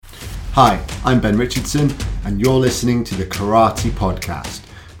Hi, I'm Ben Richardson, and you're listening to the Karate Podcast,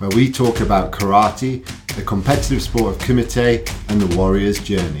 where we talk about karate, the competitive sport of kumite, and the warrior's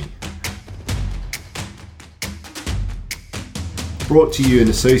journey. Brought to you in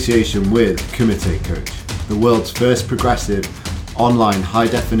association with Kumite Coach, the world's first progressive online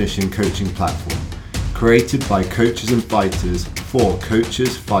high-definition coaching platform, created by coaches and fighters for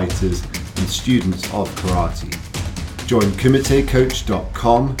coaches, fighters, and students of karate. Join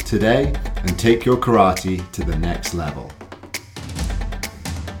kumitecoach.com today and take your karate to the next level.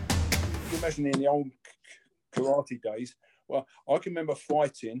 Imagine in the old karate days, well, I can remember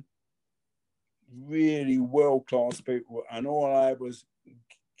fighting really world-class people, and all I had was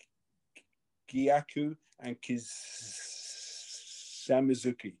Gyaku and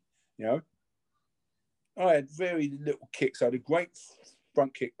Kizamizuki, you know. I had very little kicks. I had a great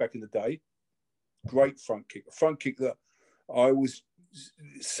front kick back in the day. Great front kick. A front kick that I always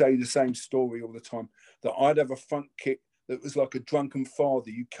say the same story all the time, that I'd have a front kick that was like a drunken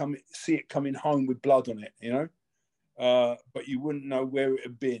father. You see it coming home with blood on it, you know, but you wouldn't know where it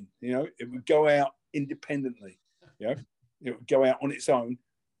had been, you know. It would go out independently, you know. It would go out on its own,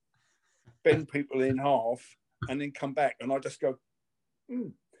 bend people in half, and then come back. And I just go,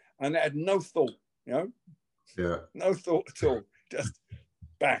 and I had no thought, you know. Yeah. No thought at all. Just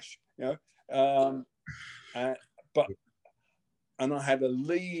bash, you know. And I had a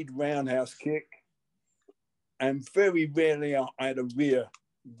lead roundhouse kick, and very rarely I had a rear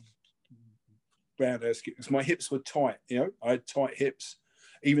roundhouse kick because my hips were tight, you know. I had tight hips,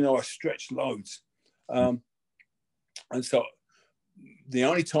 even though I stretched loads. And so the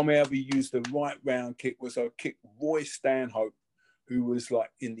only time I ever used the right round kick was I kicked Roy Stanhope, who was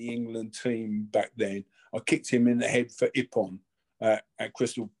like in the England team back then. I kicked him in the head for Ippon at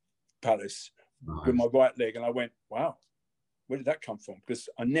Crystal Palace. Nice. With my right leg, and I went, wow, where did that come from? Because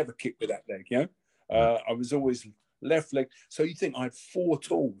I never kicked with that leg, you know. I was always left leg. So you think I had 4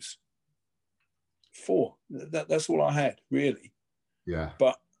 tools. 4. That's all I had, really. Yeah.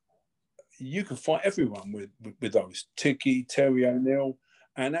 But you can fight everyone with those. Tiki, Terry O'Neill,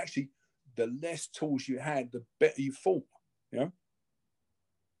 and actually, the less tools you had, the better you fought, you know.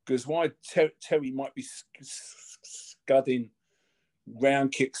 Because why Terry might be scudding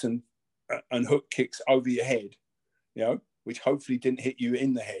round kicks and hook kicks over your head, you know, which hopefully didn't hit you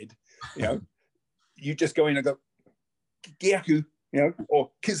in the head, you know. You just go in and go, Gyaku, you know, or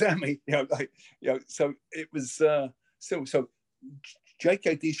Kizami, you know, like, you know. So it was still, so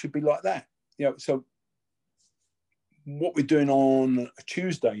JKD should be like that, you know. So what we're doing on a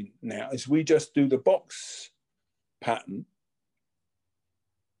Tuesday now is we just do the box pattern,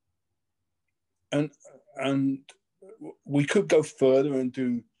 and we could go further and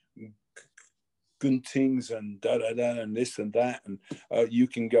do guntings and da-da-da and this and that, and you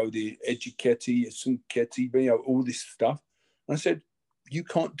can go the educati, sunketi, you know, all this stuff. And I said, you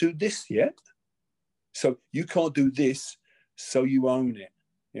can't do this yet. So you can't do this, so you own it,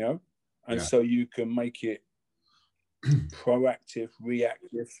 you know? And so you can make it proactive,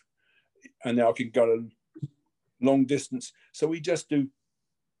 reactive, and now I can go a long distance. So we just do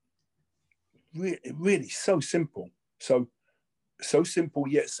really so simple. So simple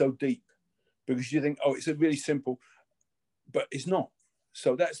yet so deep. Because you think, oh, it's a really simple, but it's not.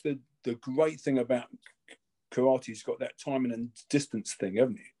 So that's the great thing about karate. It's got that timing and distance thing,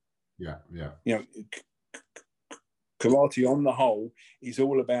 haven't you? Yeah. You know, karate on the whole is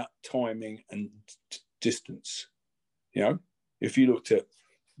all about timing and distance. You know, if you looked at,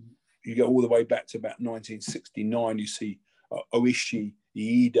 you go all the way back to about 1969, you see Oishi,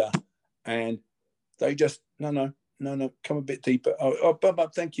 Iida, and they just, no, come a bit deeper. Oh,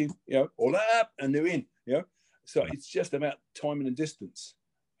 Bob, thank you. You know, all up, and they're in. You know, so it's just about timing and distance.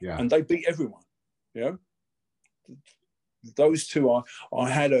 Yeah. And they beat everyone. You know, those two are. I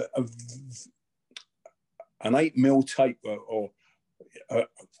had an 8mm tape, or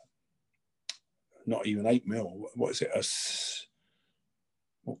not even 8mm. What is it?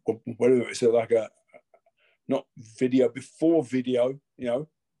 Whatever. It's like a not video before video. You know.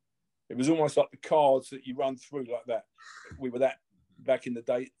 It was almost like the cards that you run through like that. We were that back in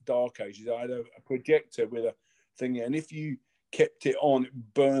the dark ages. I had a projector with a thing, and if you kept it on, it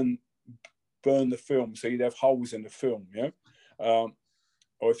would burn the film. So you'd have holes in the film, you know.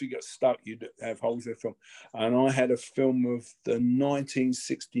 Or if you got stuck, you'd have holes in the film. And I had a film of the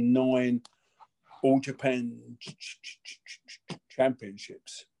 1969 All Japan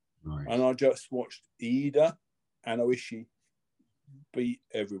Championships. Nice. And I just watched Iida and Oishi beat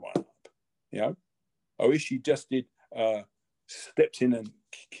everyone up, you know. Oishi just did stepped in and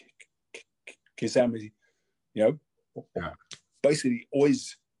Kizami, you know, basically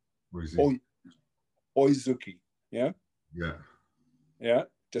always Oizuki, yeah, yeah, yeah,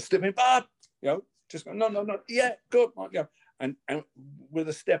 just stepping up, just no, yeah, good, yeah, and with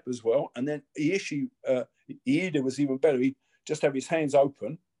a step as well, and then Iida was even better. He'd just have his hands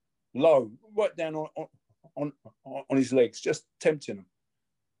open, low, right down on his legs, just tempting them.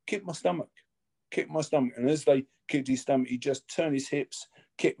 Kick my stomach, and as they kicked his stomach, he'd just turn his hips,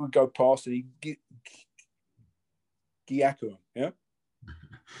 kick would go past, and he'd gyaku him, yeah.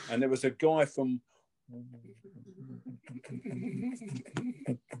 And there was a guy from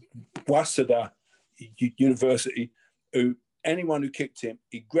Waseda University who anyone who kicked him,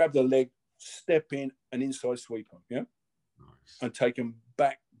 he'd grab the leg, step in, and inside sweep him, yeah, nice. And take him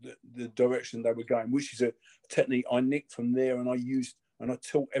back the direction they were going, which is a technique I nicked from there and I used and I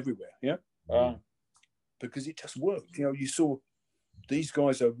taught everywhere, yeah, because it just worked. You saw these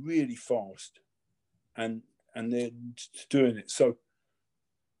guys are really fast, and they're doing it. So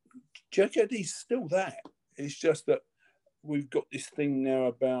JKD's still that. It's just that we've got this thing now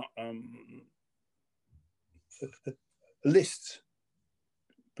about lists.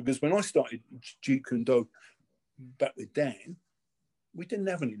 Because when I started Jeet Kune Do back with Dan, we didn't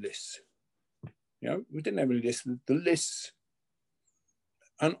have any lists. We didn't have any lists. The lists,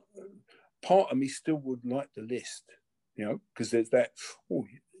 and part of me still would like the list, because there's that,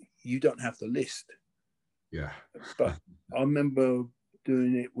 you don't have the list. Yeah. But I remember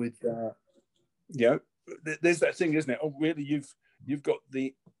doing it with, there's that thing, isn't it? Oh, really? You've got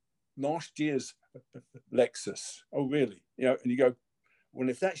the last year's Lexus. Oh, really? And you go, well,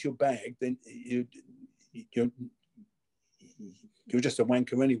 if that's your bag, then you're just a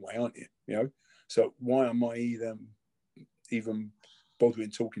wanker anyway, aren't you? So why am I even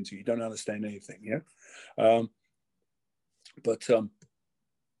bothering talking to you? You don't understand anything,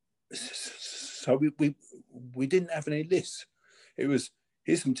 so we didn't have any lists. It was,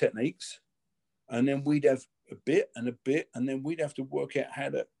 here's some techniques, and then we'd have a bit, and then we'd have to work out how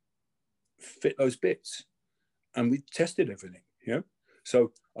to fit those bits, and we tested everything,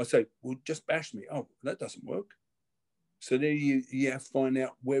 So I say, well, just bash me. Oh, that doesn't work. So then you have to find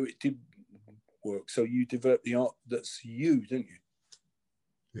out where it did work. So you develop the art that's you, don't you?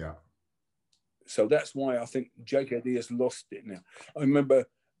 Yeah. So that's why I think JKD has lost it now. I remember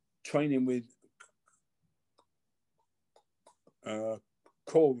training with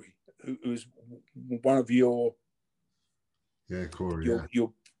Corey, who was one of your Corey,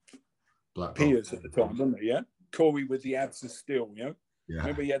 your Black peers belt. at the time, wasn't he? Yeah, Corey with the abs of steel. Yeah.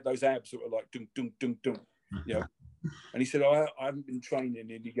 Remember he had those abs that were like dunk dunk dunk dunk. And he said, I haven't been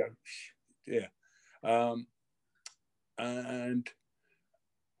training, and you go, yeah. And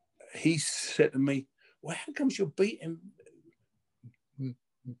he said to me, well, how comes you're beating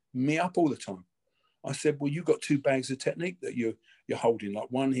me up all the time? I said, well, you've got two bags of technique that you're holding, like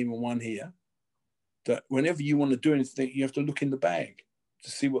one here and one here, that whenever you want to do anything, you have to look in the bag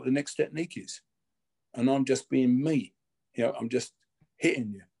to see what the next technique is. And I'm just being me, I'm just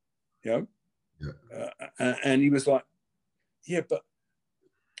hitting you, Yeah. And he was like, yeah, but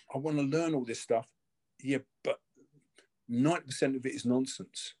I want to learn all this stuff. Yeah, but 90% of it is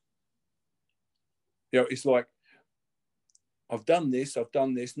nonsense. It's like, I've done this.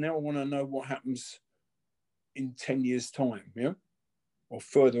 Now I want to know what happens in 10 years' time, or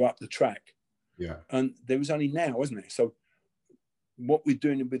further up the track. Yeah. And there was only now, isn't it? So what we're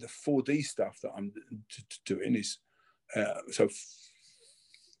doing with the 4D stuff that I'm doing is, so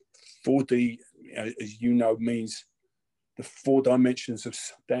 4D, as you know, means the 4 dimensions of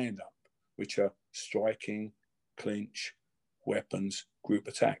stand-up, which are striking, clinch, weapons, group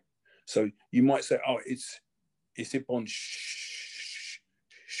attack. So you might say, oh, it's Ippon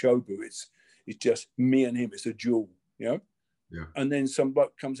Shobu. It's just me and him. It's a duel, Yeah. And then some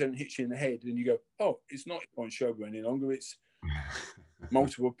bloke comes in and hits you in the head, and you go, oh, it's not Ippon Shobu any longer. It's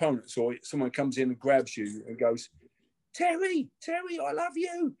multiple opponents. Or someone comes in and grabs you and goes, Terry, I love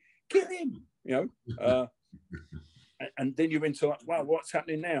you. Kill him, and then you're into like, wow, what's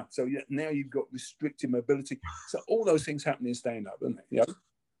happening now? So now you've got restricted mobility. So all those things happen in stand-up, don't they?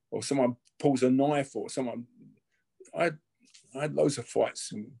 Or someone pulls a knife, or someone. I had loads of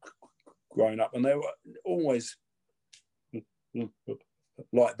fights growing up, and they were always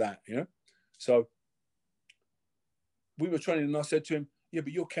like that, So we were training, and I said to him, yeah,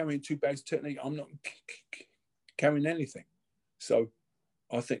 but you're carrying 2 bags of technique. I'm not carrying anything. So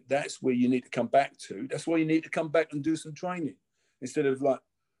I think that's where you need to come back to. That's why you need to come back and do some training instead of like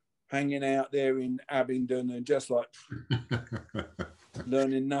hanging out there in Abingdon and just like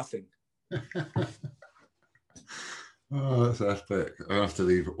learning nothing. Oh, that's epic. I have to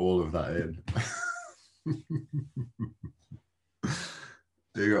leave all of that in.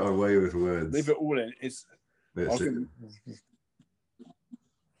 You got away with words. Leave it all in. It's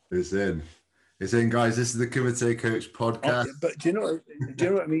in. It's in, guys. This is the Kumite Coach podcast. But do you know what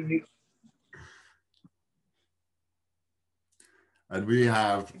I mean? And we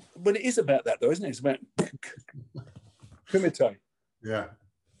have... But it is about that, though, isn't it? It's about Kumite. Yeah.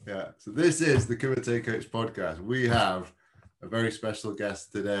 So this is the Kumite Coach podcast. We have a very special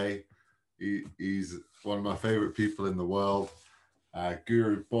guest today. He's one of my favorite people in the world,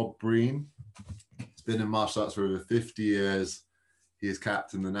 Guro Bob Breen. He's been in martial arts for over 50 years. He is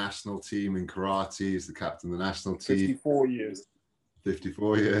captain the national team in karate. He's the captain of the national team. 54 years.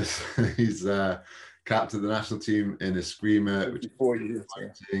 54 years. He's captain of the national team in Eskrima, which is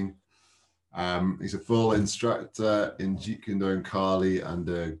fighting. He's a full instructor in Jeet, Kune and Kali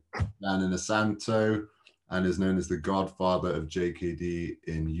under Dan Inosanto, and is known as the Godfather of JKD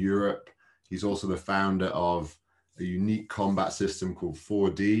in Europe. He's also the founder of a unique combat system called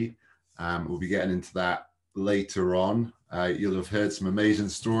 4D. We'll be getting into that later on. You'll have heard some amazing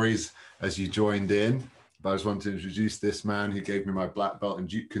stories as you joined in, but I just want to introduce this man who gave me my black belt in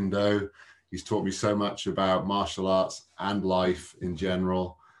Jeet Kune Do. He's taught me so much about martial arts and life in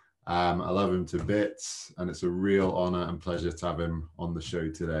general. I love him to bits, and it's a real honor and pleasure to have him on the show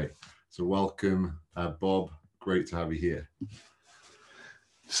today. So welcome, Bob. Great to have you here.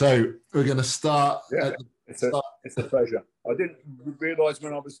 So we're going to start. Yeah, it's a pleasure. I didn't realize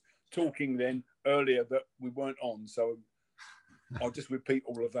when I was talking then earlier that we weren't on, so I'll just repeat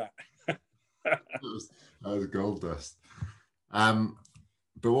all of that. that was gold dust.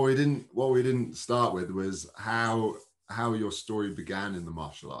 But what we didn't start with was how your story began in the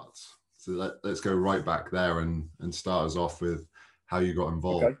martial arts. So let's go right back there and start us off with how you got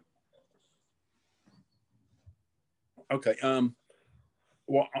involved. Okay.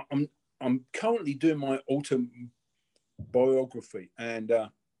 Well, I'm currently doing my autobiography, and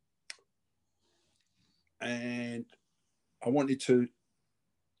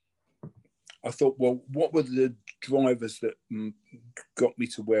I thought, well, what were the drivers that got me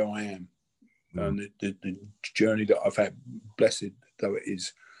to where I am, and the journey that I've had, blessed though it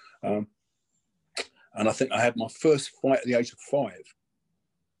is. And I think I had my first fight at the age of 5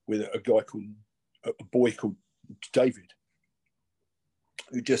 with a boy called David,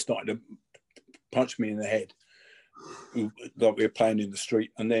 who just started to punch me in the head, like we were playing in the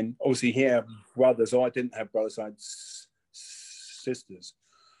street. And then obviously he had brothers. I didn't have brothers, I had sisters.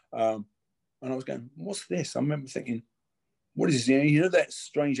 And I was going, what's this? I remember thinking, what is this? You know that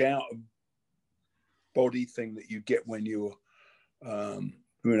strange out of body thing that you get when you're in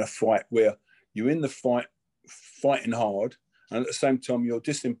a fight, where you're in the fight, fighting hard, and at the same time you're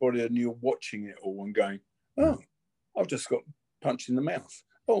disembodied and you're watching it all and going, oh, I've just got punched in the mouth.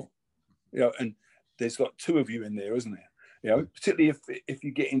 Oh, and there's like 2 of you in there, isn't there? Particularly if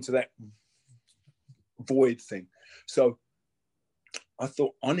you get into that void thing. So I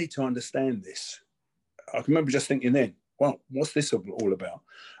thought, I need to understand this. I can remember just thinking then, well, what's this all about?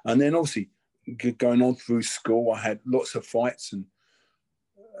 And then obviously going on through school, I had lots of fights and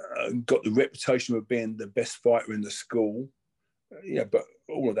got the reputation of being the best fighter in the school. Yeah, but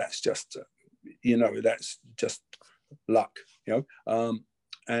all of that's just, that's just luck, but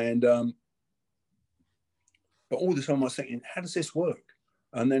all the time I was thinking, how does this work?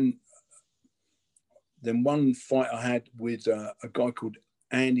 And then one fight I had with a guy called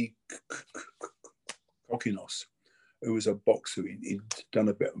Andy Kokinos, who was a boxer. He'd done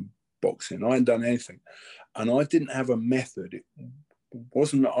a bit of boxing. I hadn't done anything, and I didn't have a method. It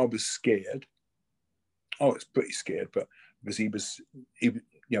wasn't that I was scared. I was pretty scared, but because he was a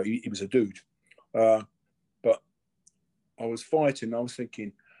dude. But I was fighting. I was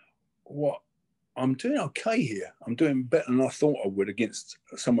thinking, what? I'm doing okay here. I'm doing better than I thought I would against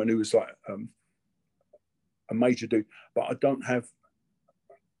someone who was like a major dude, but I don't have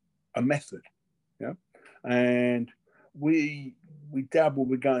a method. And we dabbled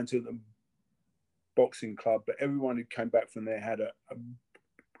with going to the boxing club, but everyone who came back from there had a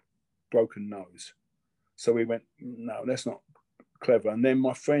broken nose. So we went, no, that's not clever. And then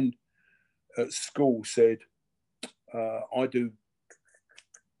my friend at school said, I do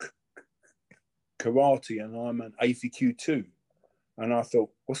karate and I'm an AFQ2. And I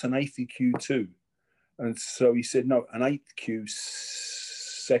thought, what's an AFQ2? And so he said, no, an 8th Q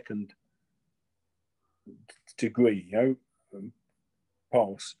second degree,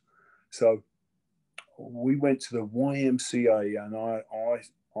 pass. So we went to the YMCA, and I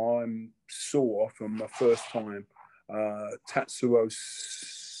saw for my first time Tatsuro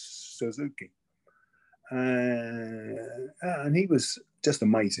Suzuki, and he was just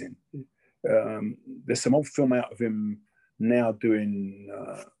amazing. There's some old film out of him now doing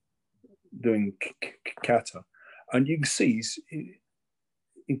kata, and you can see he's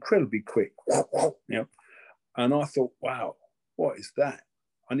incredibly quick. And I thought, wow, what is that?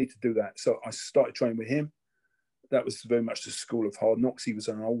 I need to do that. So I started training with him. That was very much the school of hard knocks. He was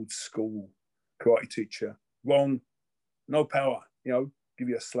an old school karate teacher. Wrong, no power, give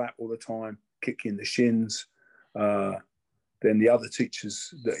you a slap all the time, kick you in the shins. Then the other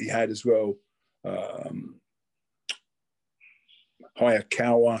teachers that he had as well,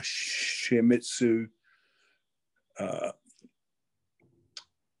 Hayakawa, Shimizu,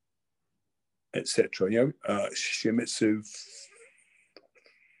 etc. Shimizu,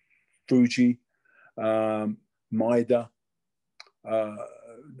 Fuji, Maeda.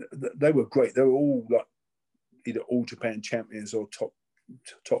 They were great. They were all like either all Japan champions or top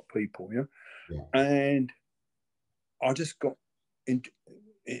people. Yeah. And I just got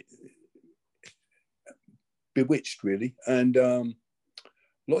bewitched, really. And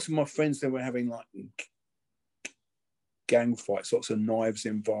lots of my friends, they were having like gang fights, lots of knives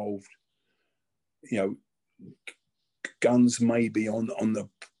involved, guns maybe on the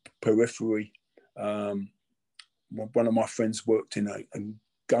periphery. One of my friends worked in a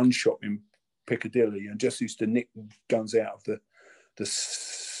gun shop in Piccadilly and just used to nick guns out of the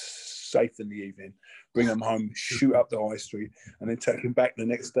safe in the evening, bring them home, shoot up the high street, and then take them back the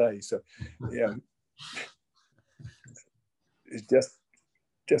next day. So, it's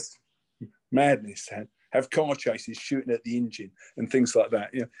just madness. Have car chases, shooting at the engine and things like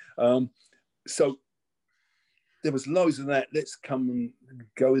that. So there was loads of that. Let's come and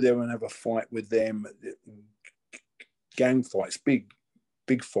go there and have a fight with them. Gang fights, big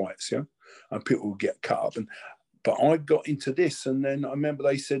fights, and people would get cut up. But I got into this, and then I remember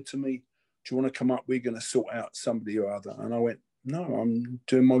they said to me, "Do you want to come up? We're going to sort out somebody or other." And I went, "No, I'm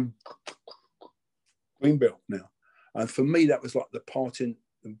doing my green belt now." And for me, that was like the parting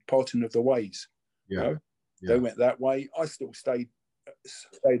of the ways. They went that way. I still stayed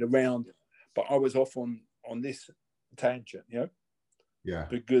around, but I was off on this tangent,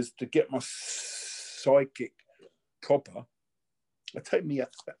 because to get my sidekick proper, it took me a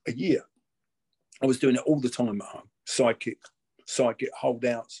year. I was doing it all the time at home. Sidekick,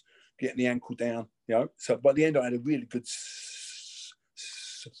 holdouts, getting the ankle down, So by the end, I had a really good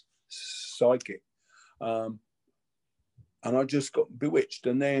sidekick. And I just got bewitched.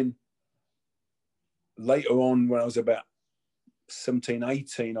 And then later on, when I was about 17,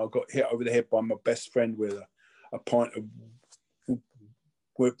 18, I got hit over the head by my best friend with a pint of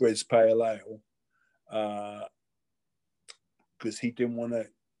Whitbread's Pale Ale, because he didn't want to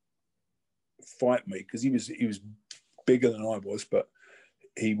fight me, because he was bigger than I was, but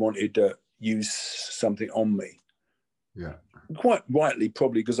he wanted to use something on me. Yeah. Quite rightly,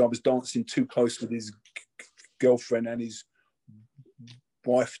 probably, because I was dancing too close with his girlfriend and his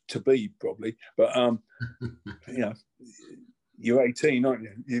wife to be, probably. But you're 18, aren't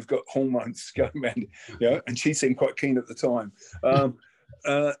you? You've got hormones going around, and she seemed quite keen at the time.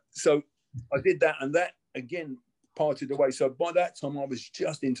 So I did that, and that again parted away. So by that time, I was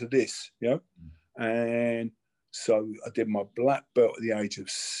just into this, and so I did my black belt at the age of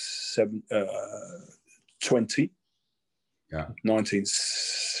 20,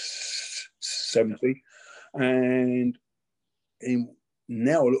 1970, and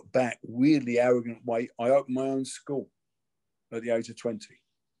now I look back, weirdly arrogant way, I opened my own school at the age of 20.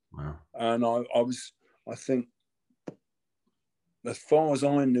 Wow. And I think, as far as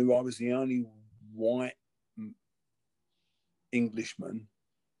I knew, I was the only white Englishman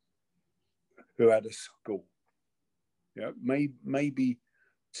who had a school. Maybe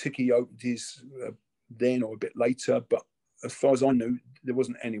Tiki opened his then or a bit later, but as far as I knew, there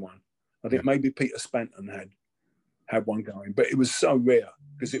wasn't anyone. I think maybe Peter Spanton had one going, but it was so rare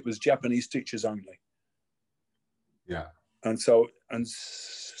because it was Japanese teachers only. Yeah. And so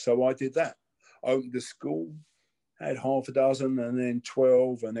I did that. I opened the school, had half a dozen, and then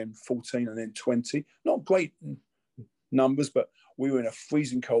 12, and then 14, and then 20. Not great numbers, but we were in a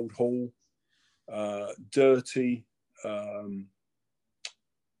freezing cold hall, dirty, but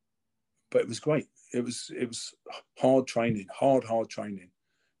it was great. It was hard training, hard training.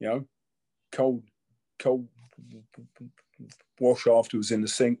 Cold wash afterwards in the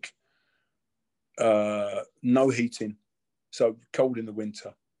sink, no heating, so cold in the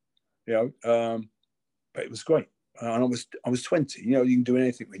winter, but it was great. And I was 20. You can do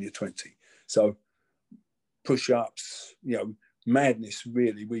anything when you're 20. So push-ups, madness.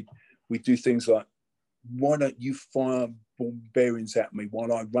 Really, we do things like, why don't you fire ball bearings at me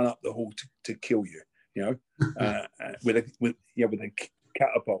while I run up the hall to kill you? With a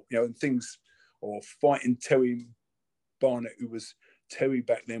catapult, and things, or fighting Terry Barnett, who was Terry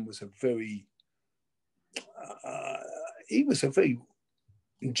back then, was a very he was a very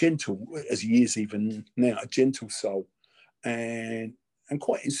gentle, as he is even now, a gentle soul, and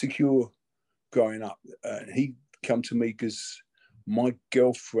quite insecure growing up. He come to me because my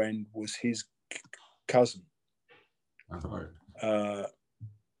girlfriend was his cousin.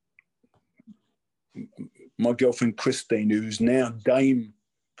 My girlfriend Christine, who's now Dame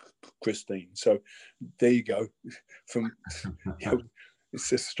Christine. So there you go. From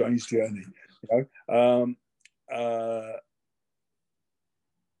it's a strange journey,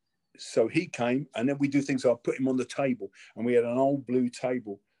 so he came, and then we do things. I put him on the table, and we had an old blue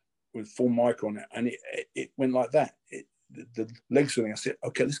table with full mic on it, and it went like that. The legs were there. I said,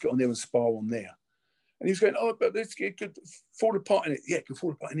 okay, let's get on there and spar on there. And he was going, oh, but it could fall apart in it. Yeah, it could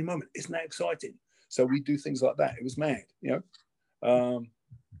fall apart any moment. Isn't that exciting? So we do things like that. It was mad,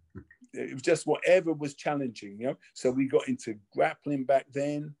 It was just whatever was challenging, So we got into grappling back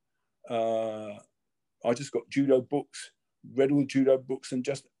then. I just got judo books, read all the judo books, and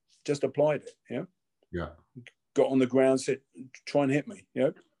just applied it, Yeah. Got on the ground, said, try and hit me,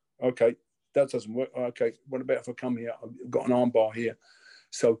 Okay, that doesn't work. Okay, what about if I come here? I've got an arm bar here.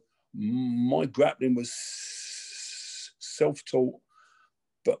 So my grappling was self-taught,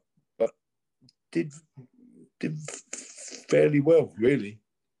 but did fairly well, really.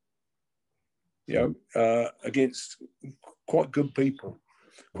 Against quite good people,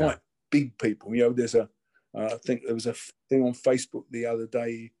 quite big people. There's I think there was a thing on Facebook the other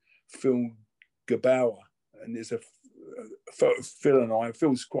day, Phil Gabauer, and there's a photo of Phil and I.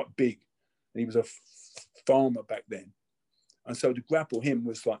 Phil's quite big, and he was a farmer back then, and so to grapple him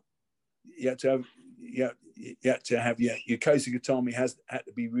was like you had to have your Kaiser-Gatami had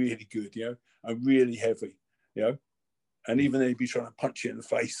to be really good, and really heavy, and even then he'd be trying to punch you in the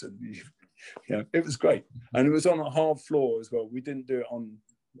face, and it was great, and it was on a hard floor as well. We didn't do it on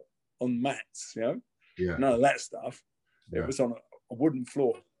mats, none of that stuff. It was on a wooden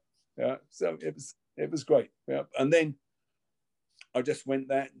floor, so it was great, and then I just went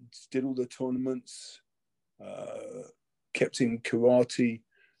that, did all the tournaments, kept in karate,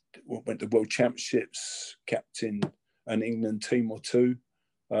 went to world championships, captain an England team or two,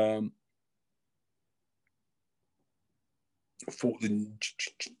 fought the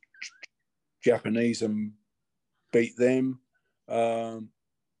Japanese and beat them. So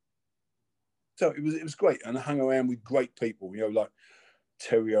it was great, and I hung around with great people, like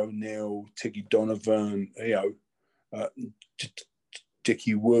Terry O'Neill, Tiggy Donovan,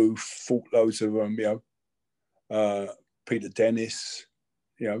 Dickie Wu, fought loads of them, Peter Dennis,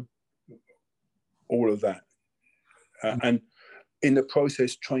 all of that, and in the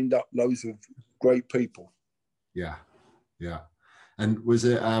process trained up loads of great people. Yeah. And was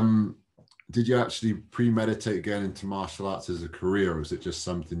it did you actually premeditate going into martial arts as a career, or was it just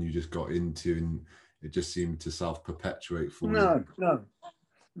something you just got into and it just seemed to self-perpetuate for you?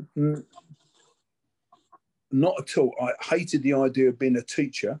 No, not at all. I hated the idea of being a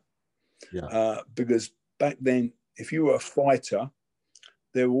teacher, because back then, if you were a fighter,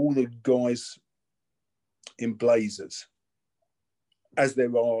 there were all the guys in blazers, as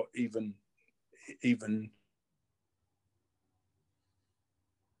there are even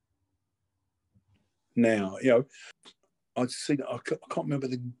now. I'd see that. I can't remember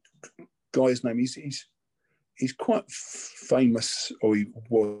the guy's name. He's quite famous, or he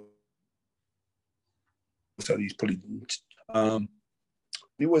was. So he's probably.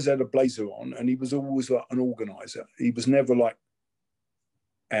 He always had a blazer on, and he was always like an organizer. He was never like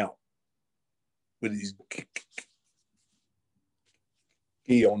out with his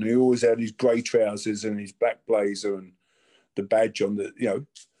gi on. He always had his grey trousers and his black blazer and the badge on the,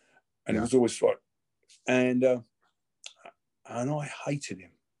 and it was always like, and I hated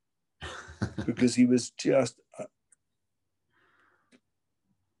him because he was just.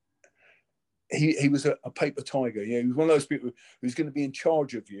 He was a paper tiger. He was one of those people who's going to be in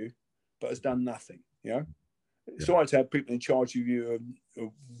charge of you, but has done nothing. It's all right to have people in charge of you and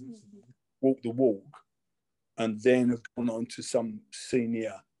walk the walk, and then have gone on to some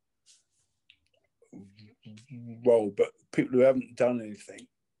senior role. But people who haven't done anything,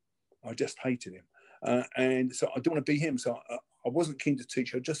 I just hated him, and so I don't want to be him. So I wasn't keen to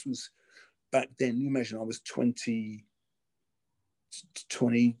teach. I just was back then. You imagine I was 20.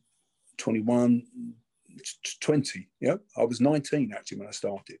 21, 20, I was 19 actually when I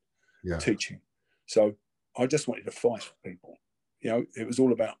started teaching. So I just wanted to fight people. It was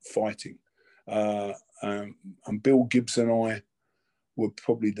all about fighting. And Bill Gibbs and I were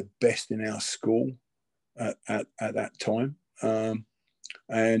probably the best in our school at that time.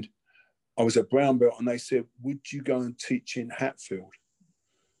 And I was a brown belt, and they said, would you go and teach in Hatfield?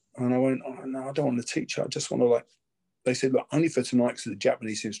 And I went, oh, no, I don't want to teach. I just want to they said, look, only for tonight because the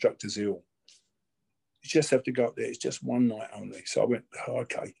Japanese instructor's ill. You just have to go up there. It's just one night only. So I went, oh,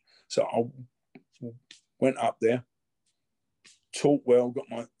 okay. So I went up there, taught well, got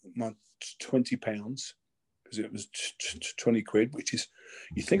my 20 pounds because it was 20 quid, which is,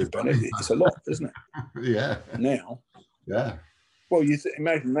 you think about it, it's a lot, isn't it? Yeah. Now. Yeah. Well,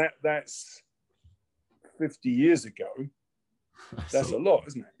 imagine that's 50 years ago. That's a lot,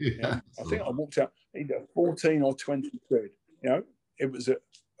 isn't it? Yeah, I think I walked out either 14 or 20 quid. It was a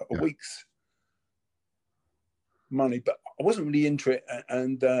week's money, but I wasn't really into it.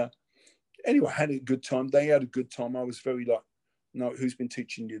 And anyway, I had a good time. They had a good time. I was very no, who's been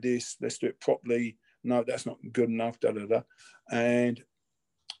teaching you this? Let's do it properly. No, that's not good enough. Da da da. And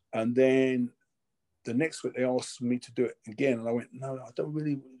then the next week they asked me to do it again, and I went, no, I don't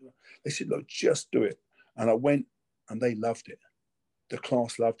really. They said, look, just do it. And I went, and they loved it. The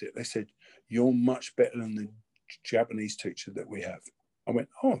class loved it. They said, you're much better than the Japanese teacher that we have. I went,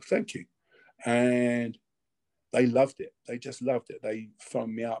 oh, thank you. And they loved it. They just loved it. They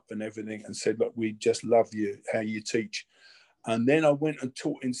phoned me up and everything and said, look, we just love you, how you teach. And then I went and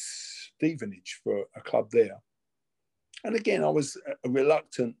taught in Stevenage for a club there. And again, I was a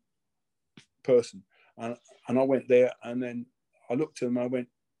reluctant person. And I went there, and then I looked at them and I went,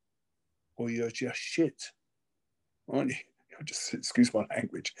 well, you're just shit, aren't you? I just, excuse my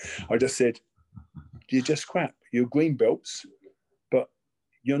language. I just said, you're just crap. You're green belts, but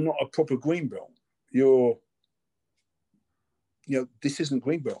you're not a proper green belt. This isn't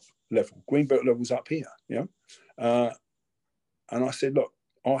green belt level. Green belt level's up here, And I said, look,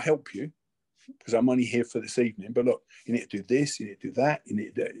 I'll help you because I'm only here for this evening. But look, you need to do this, you need to do that. You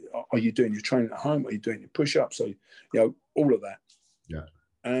need to, are you doing your training at home? Are you doing your push-ups? So, all of that. Yeah.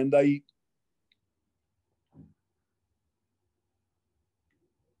 And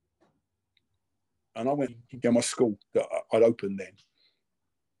I went to my school that I'd opened then.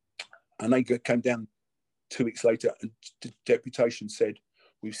 And they came down 2 weeks later, and the deputation said,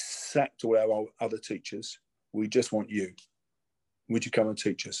 we've sacked all our other teachers. We just want you. Would you come and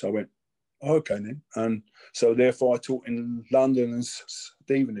teach us? So I went, oh, okay then. And so therefore I taught in London and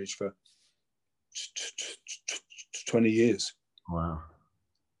Stevenage for 20 years. Wow.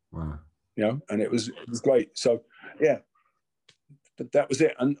 And it was great. So, yeah, but that was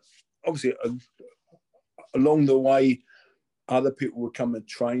it. And obviously, along the way, other people would come and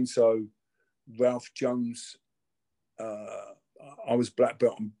train. So Ralph Jones, I was black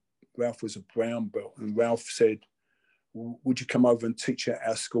belt and Ralph was a brown belt. And Ralph said, would you come over and teach at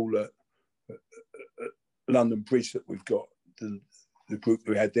our school at London Bridge that we've got, the group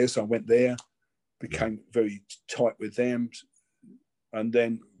we had there. So I went there, became very tight with them. And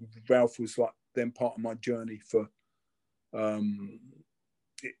then Ralph was then part of my journey for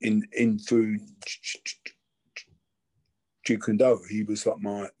in through Jeet Kune Do. He was like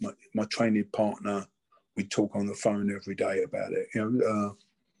my training partner. We'd talk on the phone every day about it,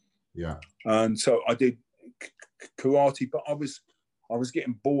 Yeah. And so I did karate, but I was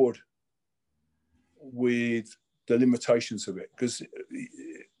getting bored with the limitations of it, because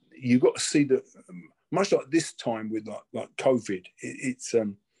you got to see that much like this time with like COVID, it's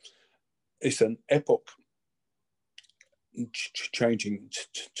an epoch changing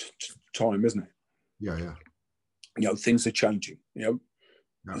time, isn't it? Yeah. Things are changing.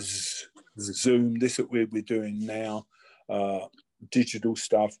 Zoom, this that we're doing now, digital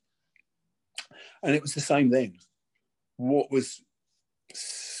stuff, and it was the same then. What was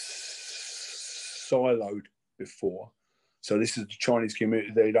siloed before, so this is the Chinese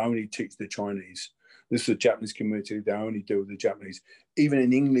community, they'd only teach the Chinese. This is the Japanese community, they only deal with the Japanese. Even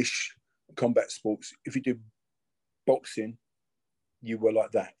in English combat sports, if you did boxing, you were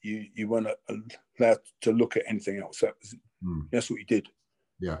like that. You weren't allowed to look at anything else. That's what you did.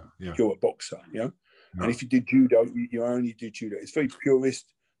 Yeah. You're a boxer, And if you did judo, you only did judo. It's very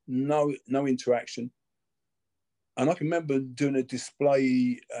purist, no interaction. And I can remember doing a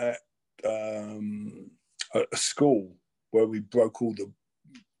display at a school where we broke all the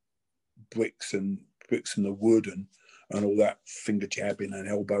bricks and the wood and all that, finger jabbing and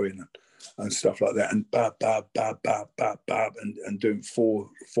elbowing and stuff like that, and bab, and doing four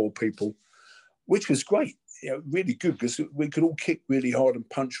people, which was great, really good, because we could all kick really hard and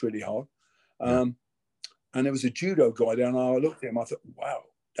punch really hard. And there was a judo guy there, and I looked at him, I thought, wow,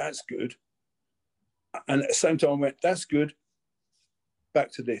 that's good. And at the same time I went, that's good,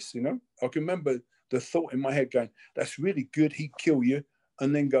 back to this, I can remember the thought in my head going, that's really good, he'd kill you,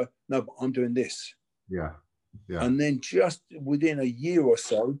 and then go, no, but I'm doing this. Yeah. And then just within a year or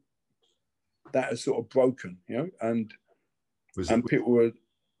so, that has sort of broken, and people were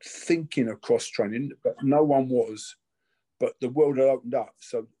thinking of cross training, but no one was. But the world had opened up.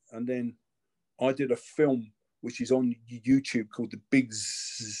 So, and then I did a film which is on YouTube called The Big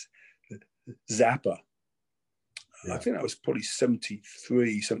Zapper. Yeah. I think that was probably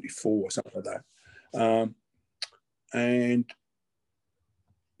 73, 74, or something like that. And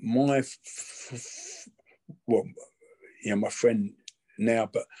my friend now,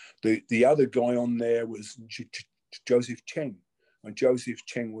 but the other guy on there was Joseph Cheng, and Joseph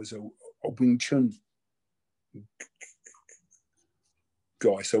Cheng was a Wing Chun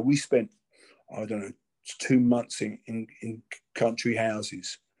guy. So we spent, I don't know, 2 months in country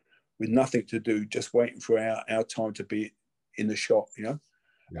houses with nothing to do, just waiting for our time to be in the shop, Yeah.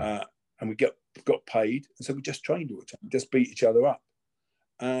 And we got paid, and so we just trained all the time, just beat each other up.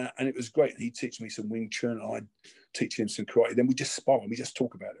 And it was great. He'd teach me some Wing Chun, and I'd teach him some karate. Then we just spar, and we just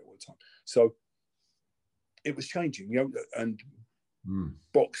talk about it all the time. So it was changing, and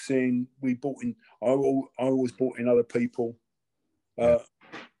boxing, we brought in, I always brought in other people. I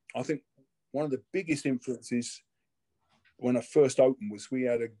think one of the biggest influences when I first opened was we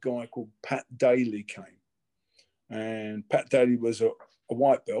had a guy called Pat Daly came. And Pat Daly was a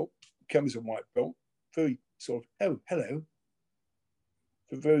white belt, came as a white belt, very sort of, hello.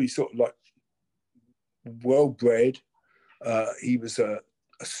 Very sort of like well-bred. He was a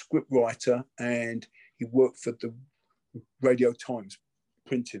script writer, and he worked for the Radio Times,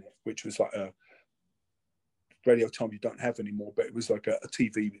 printing it, which was like a Radio Times you don't have anymore, but it was like a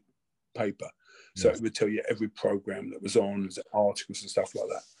TV paper. So It would tell you every program that was on, articles and stuff like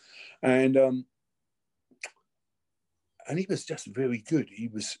that. And he was just very good. He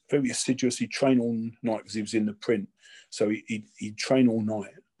was very assiduous. He'd train all night because he was in the print. So he'd train all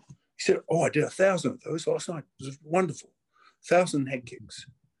night. He said, I did 1,000 of those last night. It was wonderful. 1,000 head kicks.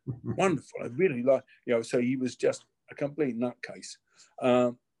 Wonderful. I really like, so he was just a complete nutcase.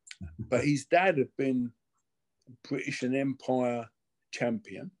 But his dad had been British and Empire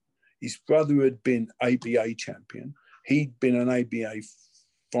champion. His brother had been ABA champion. He'd been an ABA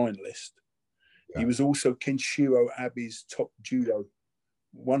finalist. Yeah. He was also Kenshiro Abe's top judo,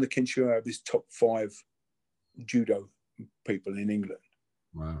 one of Kenshiro Abe's top 5 judo people in England.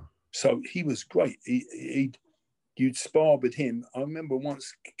 Wow. So he was great. You'd spar with him. I remember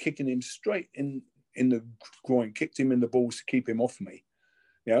once kicking him straight in the groin, kicked him in the balls to keep him off me,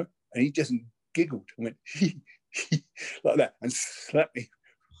 and he just giggled and went, like that, and slapped me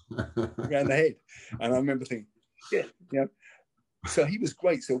around the head. And I remember thinking, so he was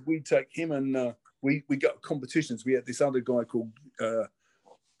great. So we'd take him, and we got competitions. We had this other guy called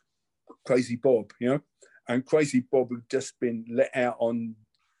Crazy Bob, and Crazy Bob had just been let out on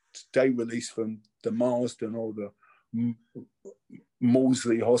day release from the Marsden or the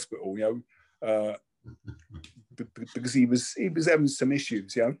Maudsley Hospital, because he was having some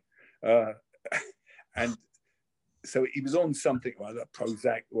issues, and so he was on something like that,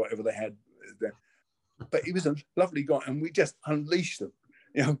 Prozac, whatever they had there. But he was a lovely guy, and we just unleashed them.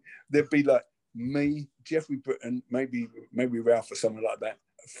 There'd be like me, Jeffrey Britton, maybe Ralph or someone like that,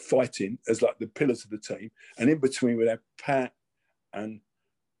 fighting as like the pillars of the team, and in between we'd have Pat and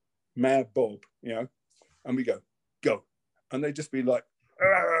Mad Bob, and we go, and they'd just be like,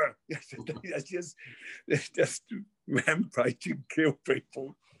 just rampage and kill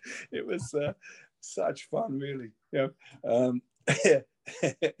people. It was such fun, really.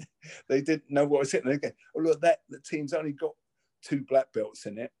 They didn't know what was hitting. They go, look, the team's only got 2 black belts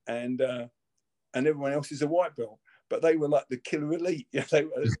in it, and everyone else is a white belt. But they were like the killer elite. It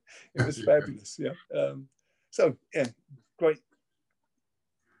was fabulous. So great,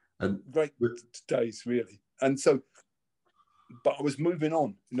 and great days, really. And so, but I was moving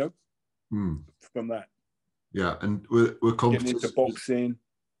on, from that. Yeah, and we're getting into boxing.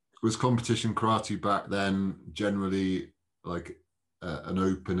 Was competition karate back then generally like an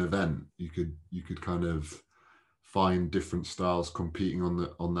open event? You could kind of find different styles competing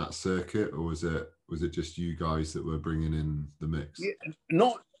on that circuit, or was it just you guys that were bringing in the mix? Yeah,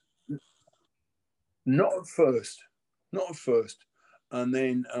 not at first, and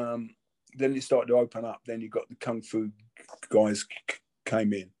then it started to open up. Then you got the kung fu guys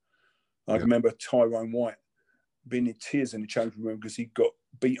came in. I remember Tyrone White being in tears in the changing room because he got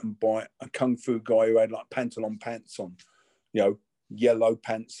beaten by a kung fu guy who had like pantalon pants on, yellow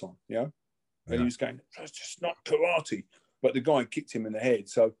pants on, and he was going, that's just not karate. But the guy kicked him in the head.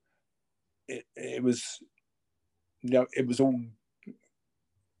 So it was, it was all,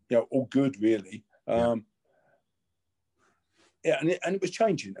 all good, really. And it was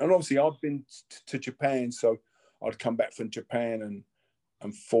changing. And obviously I've been to Japan, so I'd come back from Japan and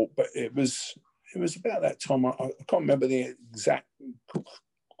and fought. But it was about that time. I can't remember the exact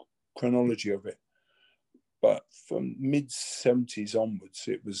chronology of it, but from mid-70s onwards,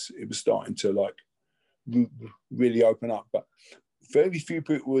 it was starting to like really open up. But very few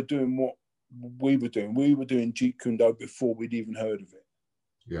people were doing what we were doing. We were doing Jeet Kune Do before we'd even heard of it.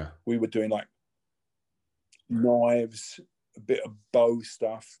 Yeah. We were doing like knives, a bit of bow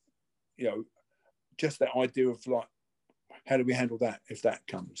stuff, you know, just that idea of like, how do we handle that if that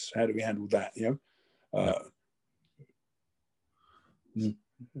comes? How do we handle that, you know?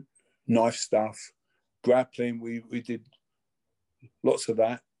 Knife stuff, grappling, we did lots of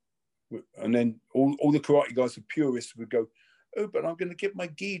that. And then all the karate guys, the purists, would go, oh, but I'm going to get my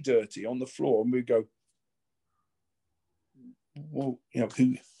gi dirty on the floor. And we go, well, you know,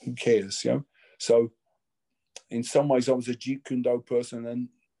 who cares, you know? So in some ways, I was a Jeet Kune Do person, and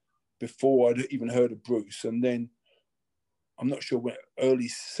before I'd even heard of Bruce. And then I'm not sure when, early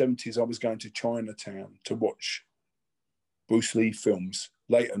 70s, I was going to Chinatown to watch Bruce Lee films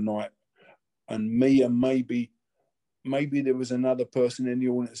late at night. And me and maybe there was another person in the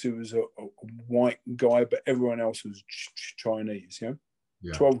audience who was a white guy, but everyone else was Chinese, you know?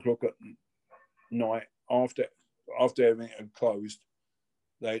 Yeah. 12 o'clock at night, after everything had closed,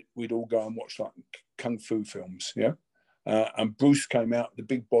 we'd all go and watch like kung fu films, yeah. And Bruce came out, the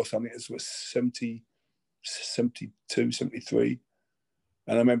big boss. I think it was 70, 72, 73,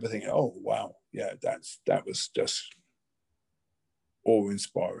 and I remember thinking, oh wow, yeah, that was just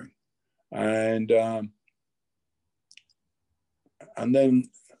awe-inspiring. And then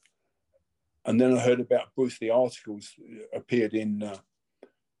I heard about Bruce. The articles appeared in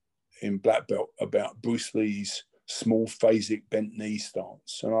Black Belt about Bruce Lee's small phasic bent knee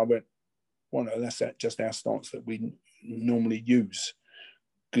stance, and I went, well, no, that's just our stance that we normally use.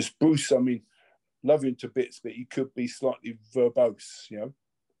 Because Bruce, I mean, love him to bits, but he could be slightly verbose, you know.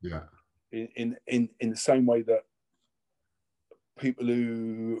 Yeah. In the same way that people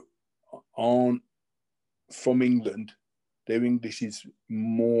who aren't from England, their English is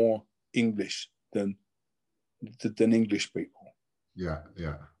more English than English people. Yeah,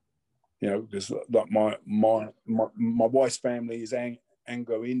 yeah. You know, because like my wife's family is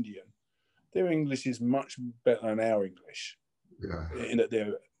Anglo-Indian. Their English is much better than our English. Yeah. In that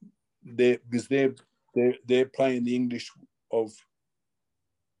they're playing the English of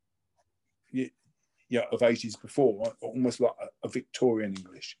of ages before, right? Almost like a Victorian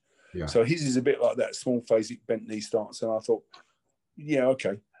English. Yeah. So his is a bit like that small phasic bent knee stance, and I thought, yeah,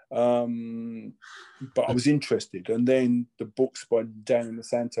 okay. But I was interested, and then the books by Dan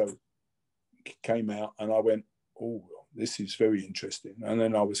Santo came out, and I went, oh, this is very interesting, and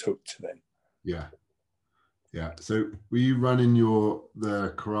then I was hooked. Then. Yeah. Yeah. So were you running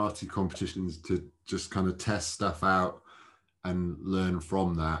the karate competitions to just kind of test stuff out and learn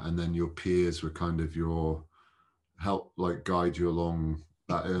from that, and then your peers were kind of your help, like guide you along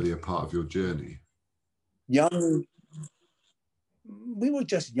that earlier part of your journey? We were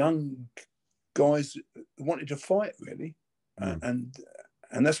just young guys who wanted to fight, really. And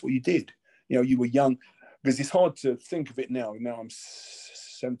that's what you did. You know, you were young, because it's hard to think of it now. Now I'm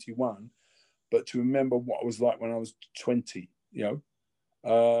 71, but to remember what I was like when I was 20, you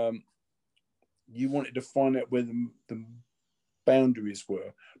know, you wanted to find out where the boundaries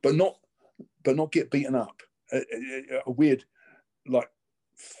were, but not get beaten up. A weird, like,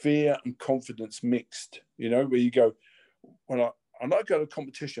 fear and confidence mixed, you know, where you go, well, I like to go to a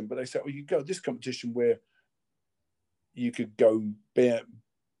competition, but they say, well, you go to this competition where you could go bare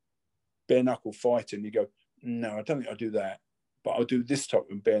knuckle fighting. You go, no, I don't think I'll do that, but I'll do this type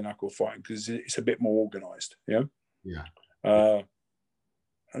of bare knuckle fighting because it's a bit more organized, you know? Yeah.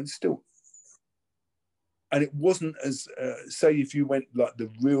 And still, and it wasn't as, say, if you went like the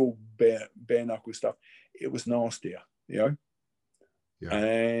real bare knuckle stuff, it was nastier, you know? Yeah.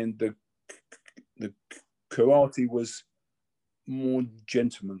 And the karate was more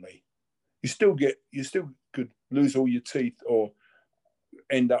gentlemanly. You still could lose all your teeth or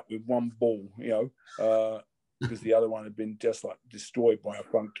end up with one ball, you know, because the other one had been just like destroyed by a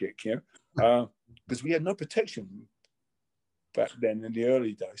front kick, you know, because we had no protection back then in the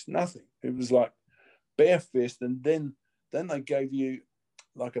early days. Nothing. It was like bare fist, and then they gave you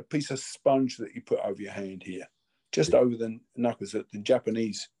like a piece of sponge that you put over your hand here, just over the knuckles that the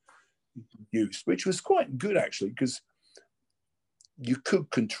Japanese used, which was quite good actually, because you could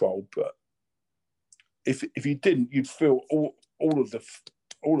control, but if you didn't, you'd feel all of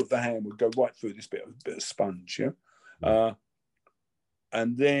the hand would go right through this bit of sponge, yeah.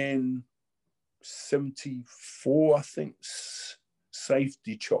 And then 74, I think,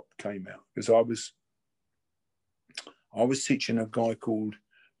 Safety Chop came out, because I was teaching a guy called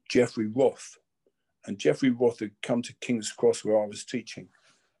Jeffrey Roth, and Jeffrey Roth had come to King's Cross where I was teaching.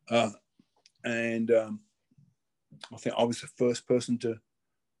 And I think I was the first person to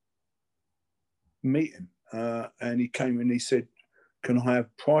meet him. And he came and he said, "Can I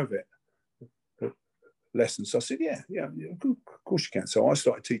have private lessons?" So I said, yeah, of course you can. So I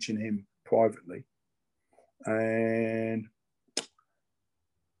started teaching him privately. And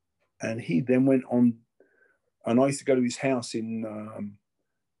he then went on, and I used to go to his house in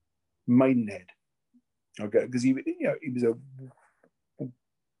Maidenhead. Okay, because he was a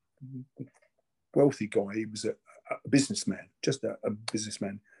wealthy guy. He was a businessman, just a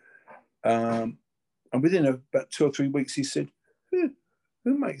businessman. And within about 2 or 3 weeks, he said, "Who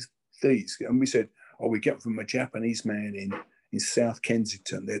makes these?" And we said, "Oh, we get them from a Japanese man in South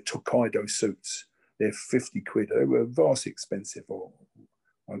Kensington. They're Tokaido suits. They're 50 quid. They were vastly expensive. Or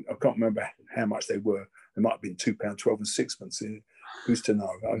I can't remember how much they were. They might have been £2.12 and sixpence. Who's to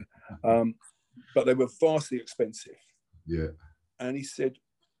know? But they were vastly expensive." Yeah. And he said,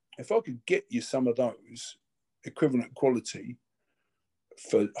 "If I could get you some of those equivalent quality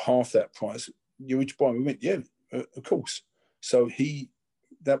for half that price, you would buy them?" We went, "Yeah, of course." So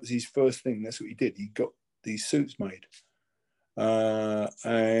that was his first thing. That's what he did. He got these suits made.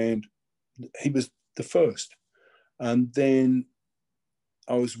 And he was the first. And then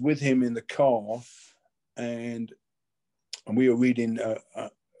I was with him in the car, and we were reading a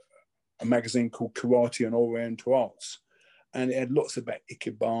magazine called Karate and Oriental Arts. And it had lots about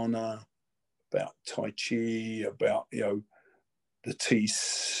Ikebana, about Tai Chi, about, the tea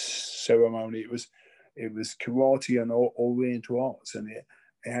ceremony. It was karate and Oriental arts, and it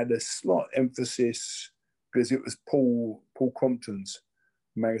had a slight emphasis because it was Paul Crompton's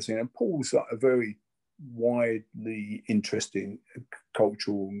magazine, and Paul's like a very widely interesting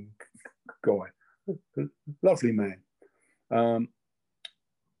cultural guy, lovely man. And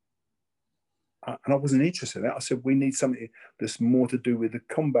I wasn't interested in that. I said, "We need something that's more to do with the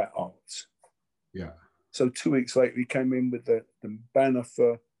combat arts." Yeah. So 2 weeks later, he came in with the banner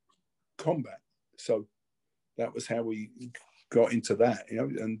for combat. So that was how we got into that,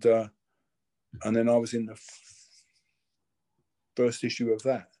 and then I was in the first issue of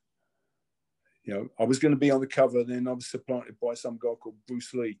that. I was going to be on the cover, then I was supplanted by some guy called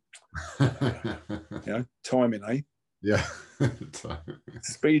Bruce Lee. Timing, eh? Yeah.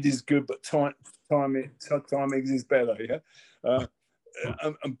 Speed is good, but timing is better, yeah?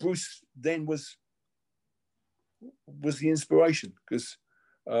 And Bruce then was the inspiration, because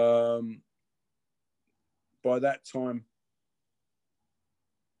by that time,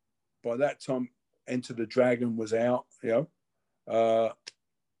 Enter the Dragon was out,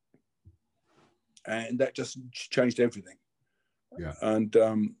 and that just changed everything. Yeah. And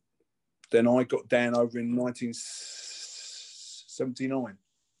then I got Dan over in 1979.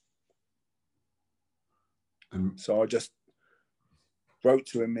 So I just wrote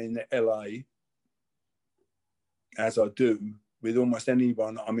to him in LA, as I do with almost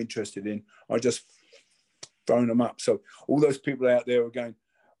anyone I'm interested in. I just phone them up. So all those people out there are going,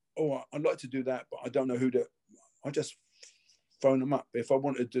 "Oh, I'd like to do that, but I don't know who to." I just phone them up. If I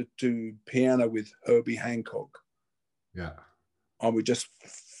wanted to do piano with Herbie Hancock, yeah, I would just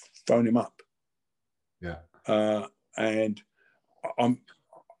phone him up. Yeah. And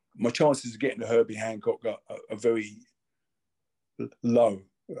my chances of getting to Herbie Hancock are very low.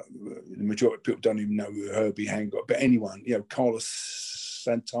 The majority of people don't even know who Herbie Hancock, but anyone, Carlos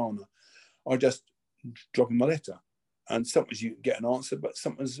Santana, I just drop him a letter, and sometimes you get an answer, but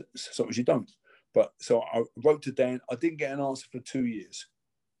sometimes you don't. But so I wrote to Dan. I didn't get an answer for 2 years.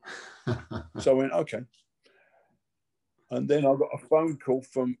 So I went, okay. And then I got a phone call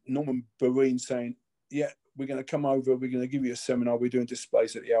from Norman Breen saying, "Yeah, we're going to come over. We're going to give you a seminar. We're doing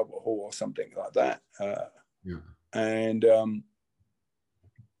displays at the Albert Hall," or something like that. Yeah. And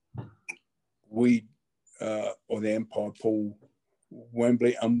we, or the Empire Pool,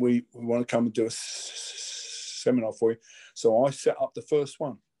 Wembley, and we want to come and do a seminar for you. So I set up the first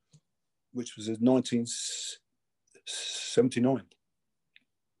one, which was in 1979.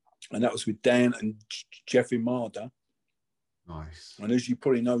 And that was with Dan and Jeffrey Marder. Nice. And as you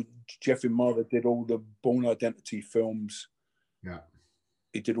probably know, Jeffrey Marder did all the Born Identity films. Yeah.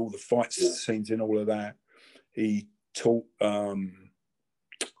 He did all the fight scenes in all of that. He taught,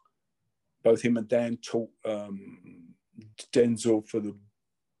 both him and Dan taught Denzel for the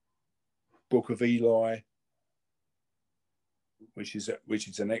Book of Eli, which is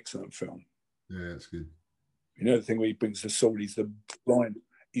an excellent film. Yeah, that's good. The thing where he brings the sword, he's blind,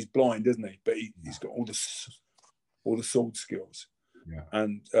 isn't he? But he's got all the sword skills. Yeah.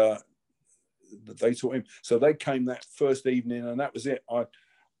 And they taught him. So they came that first evening, and that was it. I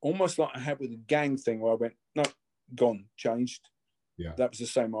almost like I had with the gang thing where I went, no, gone, changed. Yeah. That was the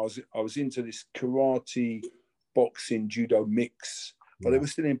same. I was into this karate, boxing, judo mix, but they were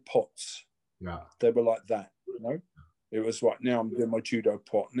still in pots. Yeah. They were like that, you know. It was like, now I'm doing my judo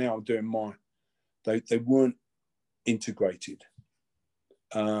pot. Now I'm doing my. They weren't integrated.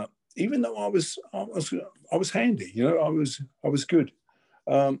 Even though I was handy, you know, I was good.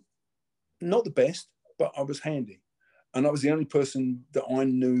 Not the best, but I was handy, and I was the only person that I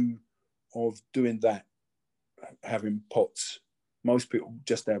knew of doing that, having pots. Most people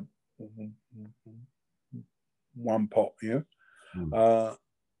just have one pot, you know.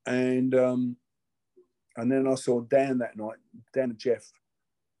 And then I saw Dan that night, Dan and Jeff,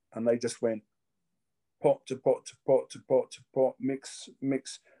 and they just went pot to pot to pot to pot to pot, mix.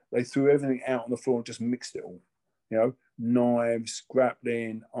 They threw everything out on the floor and just mixed it all, you know, knives,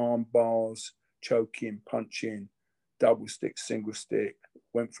 grappling, arm bars, choking, punching, double stick, single stick,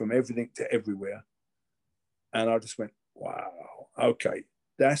 went from everything to everywhere. And I just went, wow, okay,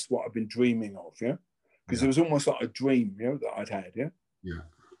 that's what I've been dreaming of, yeah? Because it was almost like a dream, you know, that I'd had, yeah? Yeah.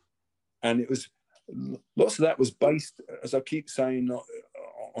 And it was, lots of that was based, as I keep saying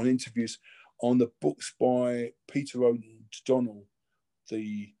on interviews, on the books by Peter O'Donnell,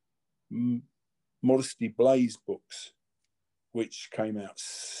 the Modesty Blaze books, which came out,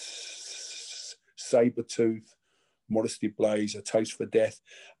 Sabretooth, Modesty Blaze, A Taste for Death,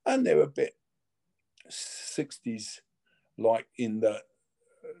 and they're a bit 60s, like in the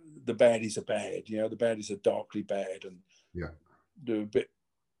baddies are bad, you know, the baddies are darkly bad, and they're a bit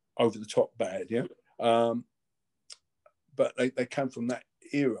over the top bad, yeah. But they come from that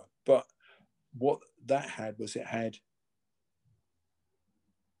era. But what that had was, it had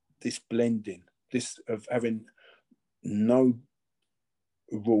this blending, this of having no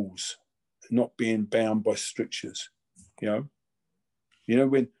rules, not being bound by strictures, you know. You know,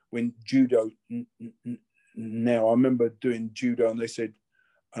 when judo, now I remember doing judo, and they said,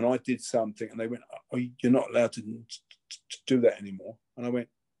 and I did something, and they went, oh, you're not allowed to do that anymore. And I went,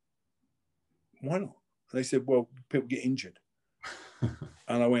 why not? And they said, well, people get injured.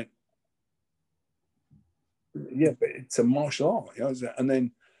 And I went, yeah, but it's a martial art, you know.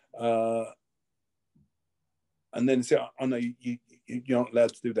 And then they said, I know you're not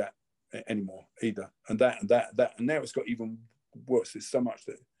allowed to do that anymore either. And that. And now it's got even worse. There's so much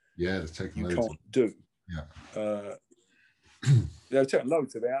that you can't do. Yeah. They're taking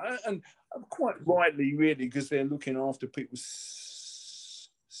loads of it, and quite rightly, really, because they're looking after people's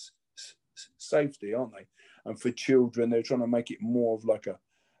safety, aren't they? And for children, they're trying to make it more of like a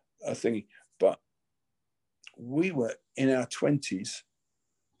thingy. But we were in our 20s,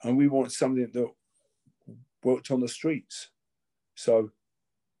 and we wanted something that worked on the streets. So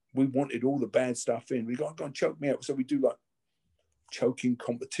we wanted all the bad stuff in. We got to go and choke me out. So we do like choking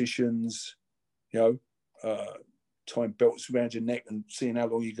competitions, you know, tying belts around your neck and seeing how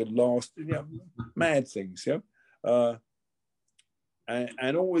long you could last, you know, mad things, you know.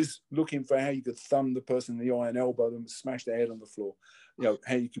 And always looking for how you could thumb the person in the eye and elbow them, smash their head on the floor, you know,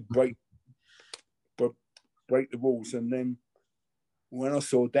 how you could break the rules. And then when I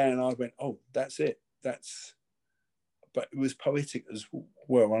saw Dan, I went, oh, that's it. But it was poetic as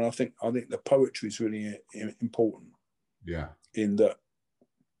well. And I think the poetry is really important. Yeah. In that,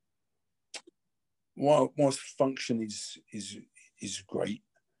 whilst function is great,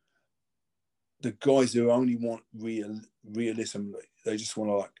 the guys who only want realism, they just want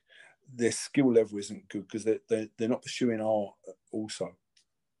to, like, their skill level isn't good because they're not pursuing art also.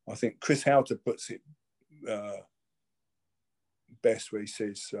 I think Chris Houghton puts it best, where he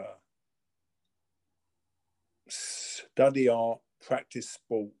says, study art, practice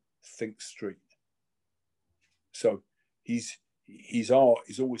sport, think street. So his art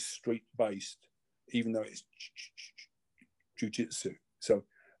is always street based, even though it's jiu-jitsu. So,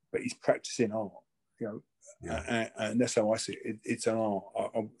 but he's practicing art, you know. Yeah. And that's how I see it. It's an art,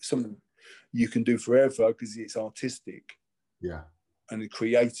 something you can do forever because it's artistic, yeah, and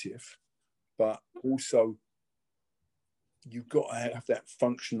creative, but also you've got to have that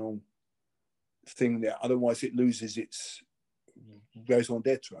functional thing there. Otherwise, it loses its raison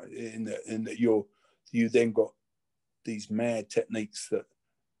d'etre. In that you then got these mad techniques that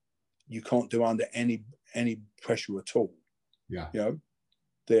you can't do under any pressure at all. Yeah, you know,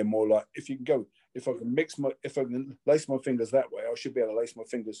 they're more like, if I can lace my fingers that way, I should be able to lace my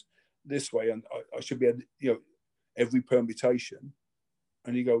fingers this way, and I should be able to, you know, every permutation.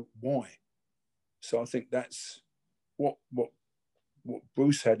 And you go, why? So I think that's what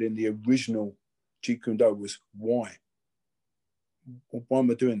Bruce had in the original Jeet Kune Do was why. why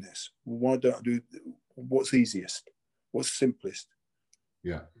am I doing this? Why don't I do what's easiest? What's simplest?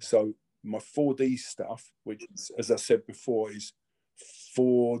 Yeah. So my 4D stuff, which, as I said before, is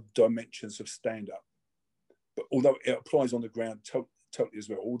 4 dimensions of stand-up. But although it applies on the ground totally as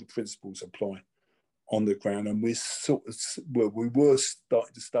well, all the principles apply on the ground. And we were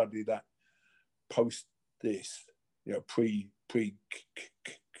starting to study that post this, pre-COVID.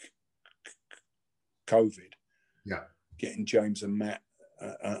 Yeah. Getting James and Matt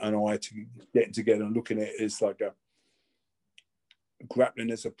and I getting together and looking at it as like a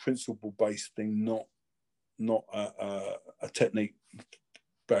grappling as a principle-based thing, not a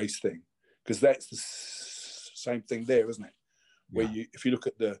technique-based thing, because that's the same thing there, isn't it? Where if you look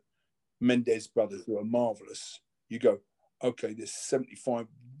at the Mendez brothers, who are marvelous, you go, okay, there's 75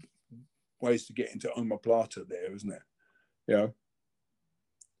 ways to get into omoplata there, isn't it?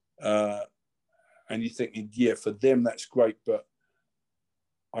 And you're thinking, yeah, for them that's great, but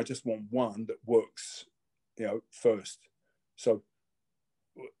I just want one that works, first. So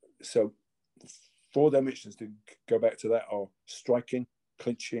 4 dimensions, to go back to that, are striking,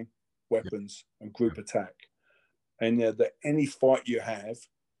 clinching, weapons, and group attack. And that any fight you have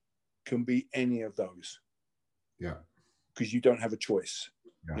can be any of those. Yeah. Because you don't have a choice.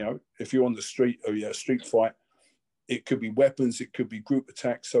 Yeah. If you're on the street or a street fight, it could be weapons, it could be group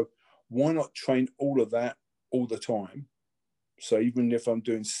attack. So why not train all of that all the time? So even if I'm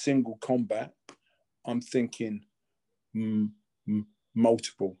doing single combat, I'm thinking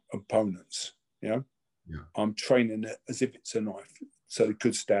multiple opponents. I'm training it as if it's a knife, so it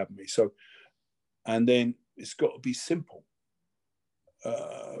could stab me. So, and then it's got to be simple,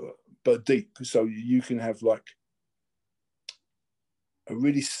 but deep. So you can have like a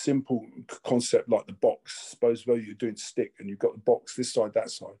really simple concept like the box. Suppose you're doing stick and you've got the box this side, that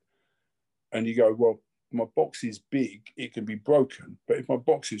side, and you go, well, my box is big, it can be broken. But if my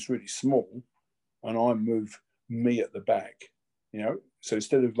box is really small and I move me at the back, so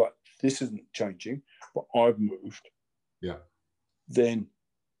instead of like, this isn't changing, but I've moved, then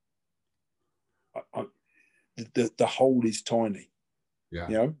the hole is tiny.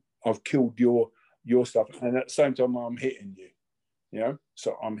 I've killed your stuff, and at the same time I'm hitting you.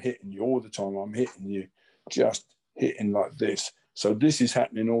 So I'm hitting you all the time. I'm hitting you, just hitting like this. So this is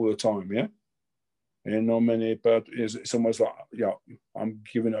happening all the time. But it's almost like I'm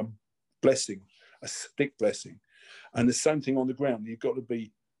giving a blessing, a stick blessing. And the same thing on the ground. You've got to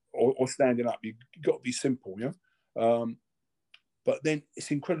be, or standing up, you've got to be simple. But then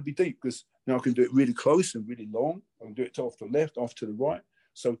it's incredibly deep, because now I can do it really close and really long. I can do it off to the left, off to the right.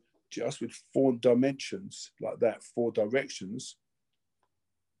 So just with 4 dimensions like that, 4 directions,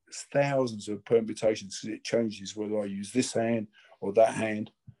 there's thousands of permutations, because it changes whether I use this hand or that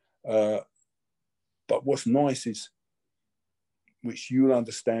hand. But what's nice is, which you'll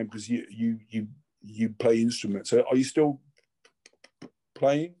understand because you play instruments. So are you still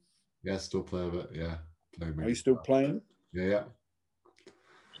playing? Yeah, still play a bit. Yeah. Are you still playing? Yeah.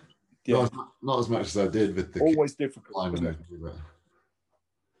 Yeah. Not as much as I did with the always difficult, isn't it? But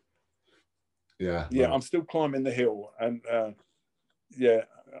yeah. Yeah, I'm still climbing the hill, and I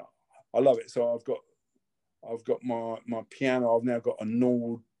love it. So I've got my piano. I've now got a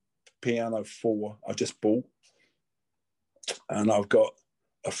Nord piano 4 I just bought, and I've got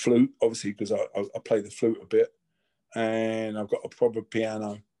a flute, obviously, because I play the flute a bit, and I've got a proper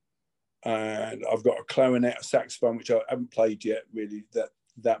piano, and I've got a clarinet, a saxophone, which I haven't played yet really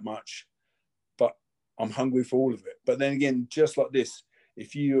that much, but I'm hungry for all of it. But then again, just like this,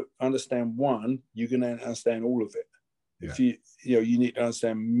 if you understand one, you can then understand all of it. If you need to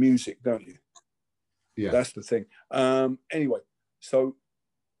understand music, don't you? Yeah, that's the thing. Anyway, so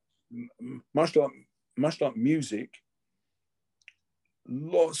much like music,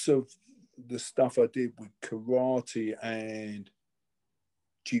 lots of the stuff I did with karate and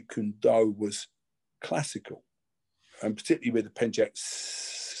Jeet Kune Do was classical, and particularly with the Pencak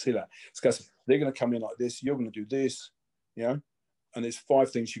Silat. They're going to come in like this. You're going to do this, and there's 5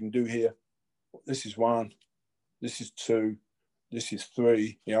 things you can do here. This is 1. This is 2. This is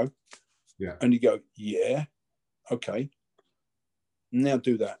 3. Yeah. And you go, yeah, okay. Now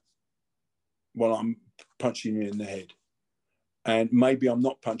do that while I'm punching you in the head. And maybe I'm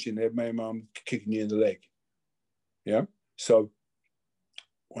not punching the head, maybe I'm kicking you in the leg. Yeah. So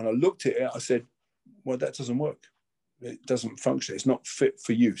when I looked at it, I said, well, that doesn't work. It doesn't function. It's not fit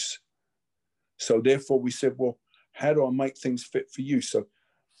for use. So therefore we said, well, how do I make things fit for use? So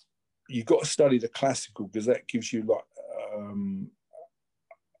you've got to study the classical, because that gives you like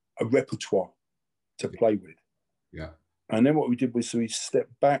a repertoire to play with. Yeah. And then what we did was we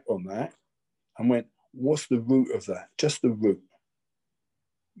stepped back on that and went, what's the root of that? Just the root.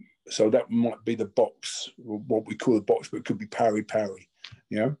 So that might be the box, what we call the box, but it could be parry,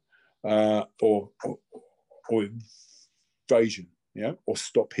 you know, or evasion, you know, or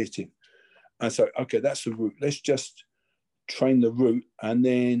stop hitting. And so, okay, that's the route. Let's just train the route and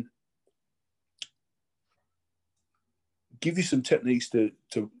then give you some techniques to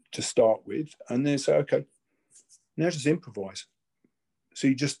start with, and then say, okay, now just improvise. So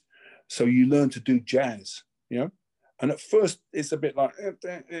you learn to do jazz, you know. And at first, it's a bit like,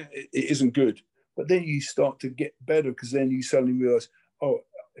 it isn't good. But then you start to get better because then you suddenly realize, oh,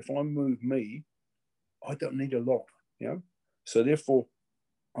 if I move me, I don't need a lot, you know. So therefore,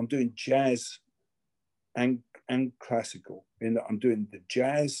 I'm doing jazz and classical in that I'm doing the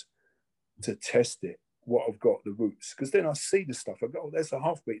jazz to test it, what I've got, the roots. Because then I see the stuff. I go, oh, there's a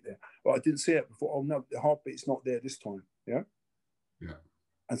half beat there. Oh, I didn't see it before. Oh, no, the half beat's not there this time, yeah. Yeah.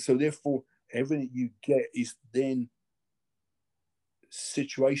 And so therefore, everything you get is then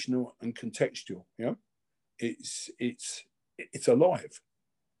situational and contextual, you know. It's alive.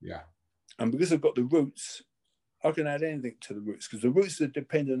 Yeah. And because I've got the roots, I can add anything to the roots because the roots are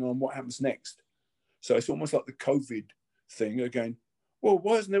dependent on what happens next. So it's almost like the COVID thing again. Well,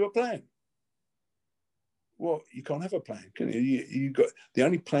 why isn't there a plan? Well, you can't have a plan, can you? You got the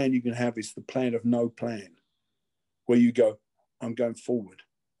only plan you can have is the plan of no plan, where you go, I'm going forward,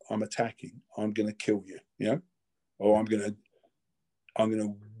 I'm attacking, I'm going to kill you, you know, or I'm going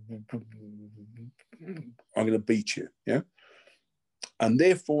to beat you, yeah. And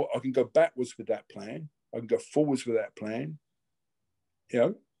therefore, I can go backwards with that plan. I can go forwards with that plan, you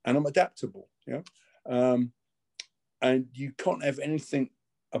know, and I'm adaptable, you know. And you can't have anything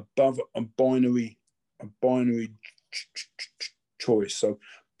above a binary choice. So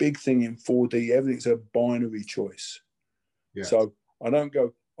big thing in 4D, everything's a binary choice. Yeah. So I don't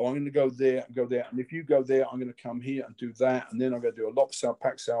go, oh, I'm going to go there and go there. And if you go there, I'm going to come here and do that. And then I'm going to do a lop sal,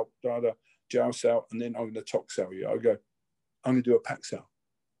 pack sal, jiao sal, and then I'm going to tok sal you. I go, I'm going to do a pack sal.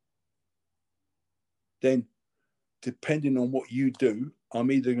 Then, depending on what you do,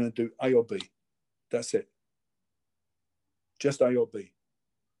 I'm either going to do A or B. That's it. Just A or B.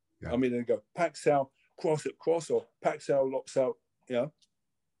 Yeah. I'm either going to go pack sal, cross it, cross, or pack sal, lop sal, you know,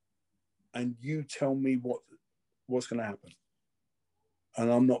 and you tell me what's going to happen.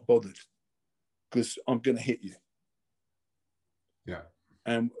 And I'm not bothered because I'm going to hit you. Yeah.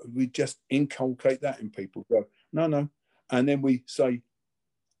 And we just inculcate that in people. Go, no. And then we say,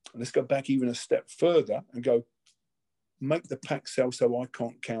 let's go back even a step further and go, make the pack sal so I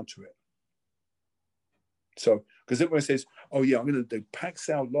can't counter it. So, because everyone says, oh yeah, I'm going to do pack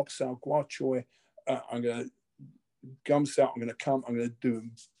sal, lop sal, gua choi, I'm going to gum sal, I'm going to come, I'm going to do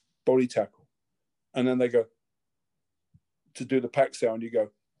body tackle. And then they go to do the pack sal and you go,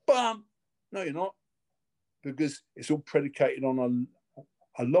 bam! No, you're not. Because it's all predicated on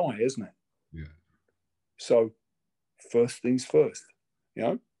a lie, isn't it? Yeah. So, first things first, you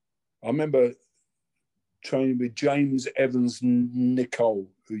know? I remember training with James Evans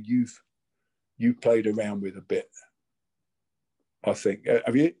Nicole, who you played around with a bit, I think.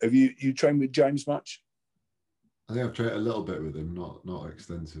 Have you trained with James much? I think I've trained a little bit with him, not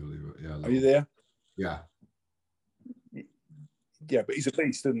extensively, but yeah. Are you there? Yeah. Yeah, but he's a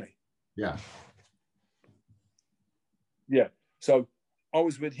beast, isn't he? Yeah. Yeah. So I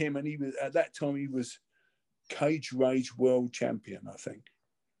was with him, and he was at that time he was Cage Rage world champion, I think.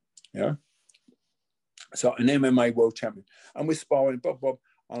 Yeah. So an MMA world champion, and we're sparring, Bob,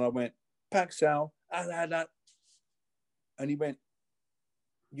 and I went pack sal, and he went,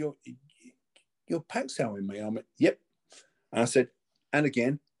 you're pack saling me. I went, yep. And I said, and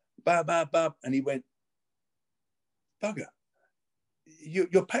again, bab, and he went, bugger,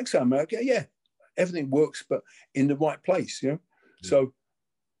 you're pack saling me. Okay, yeah, everything works, but in the right place, you know. Yeah. So,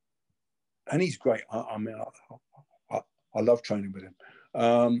 and he's great. I mean, I love training with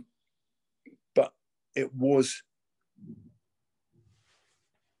him. But it was,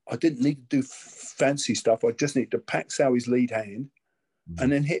 I didn't need to do fancy stuff. I just need to pack sal his lead hand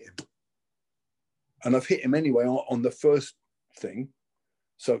and then hit him. And I've hit him anyway on the first thing.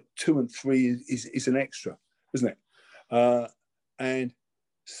 So 2 and 3 is an extra, isn't it? And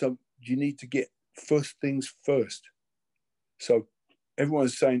so you need to get first things first. So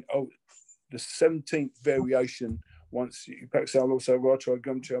everyone's saying, oh, the 17th variation, once you pack sal, also right, try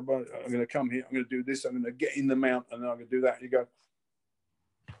gum chub, I'm going to come here, I'm going to do this, I'm going to get in the mount, and then I'm going to do that. And you go,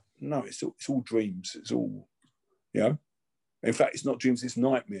 no, it's all dreams. It's all, you know. In fact, it's not dreams, it's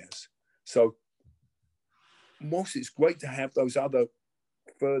nightmares. So whilst it's great to have those other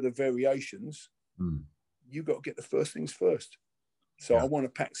further variations, you've got to get the first things first. So yeah. I want a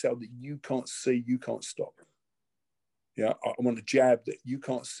pack sal that you can't see, you can't stop. Yeah, I want a jab that you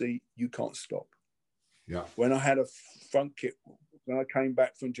can't see, you can't stop. Yeah. When I had a front kick, when I came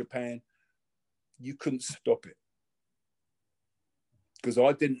back from Japan, you couldn't stop it because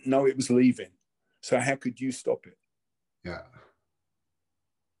I didn't know it was leaving. So how could you stop it? Yeah.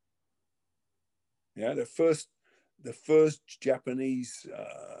 Yeah, the first Japanese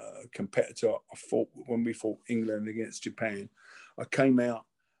competitor I fought when we fought England against Japan, I came out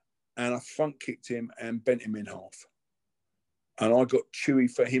and I front kicked him and bent him in half. And I got chewy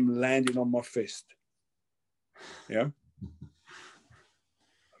for him landing on my fist. Yeah.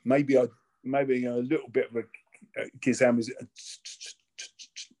 Maybe a little bit of a Kizam,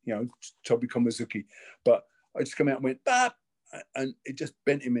 Toby Komazuki, but I just come out and went, bah! And it just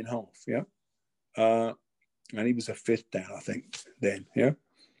bent him in half. Yeah. And he was a fifth down, I think, then. Yeah.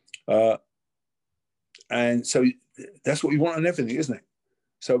 And so that's what you want on everything, isn't it?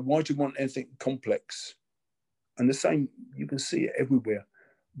 So why do you want anything complex? And the same, you can see it everywhere.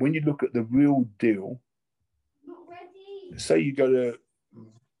 When you look at the real deal, say you go to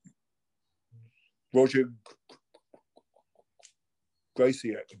Roger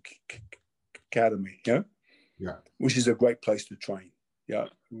Gracie Academy, yeah, which is a great place to train. Yeah,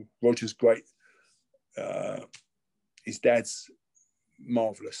 Roger's great. His dad's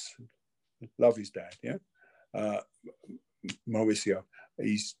marvelous. Love his dad. Yeah, Mauricio,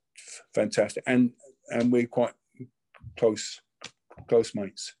 he's fantastic, and we're quite close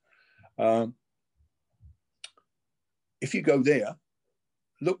mates. If you go there,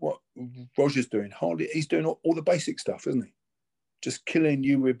 look what Roger's doing. He's doing all the basic stuff, isn't he? Just killing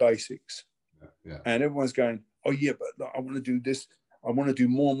you with basics. Yeah. And everyone's going, oh yeah, but I want to do this. I want to do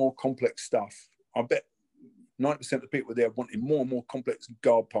more and more complex stuff. I bet 90% of the people there wanting more and more complex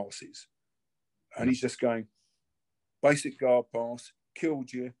guard passes. And he's just going, basic guard pass,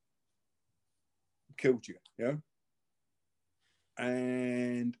 killed you. Yeah.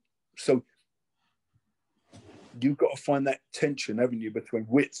 And so you've got to find that tension, haven't you, between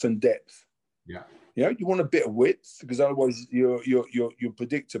width and depth. Yeah. Yeah, you want a bit of width because otherwise you're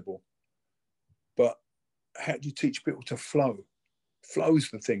predictable. But how do you teach people to flow? Flow's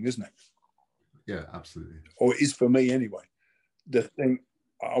the thing, isn't it? Yeah, absolutely. Or it is for me anyway. The thing,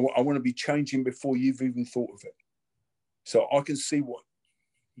 I want to be changing before you've even thought of it. So I can see what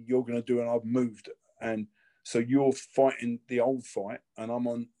you're going to do, and I've moved, and so you're fighting the old fight, and I'm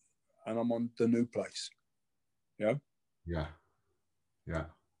on the new place. Yeah. Yeah. Yeah.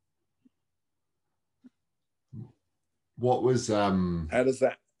 What was How does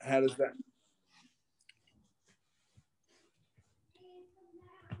that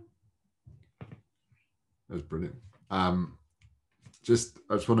That was brilliant. I just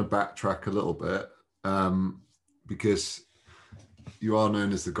want to backtrack a little bit because you are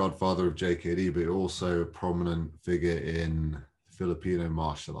known as the Godfather of JKD, but you're also a prominent figure in Filipino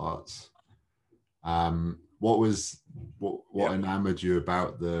martial arts. What enamored you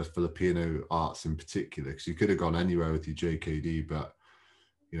about the Filipino arts in particular? Because you could have gone anywhere with your JKD, but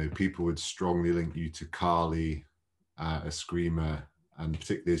people would strongly link you to Kali, Eskrima, and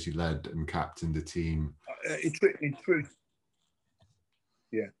particularly as you led and captained the team. In truth,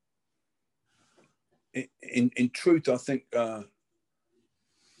 yeah. In truth, I think the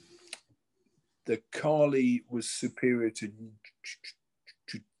Kali was superior to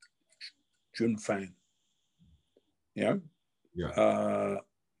Junfan. Yeah.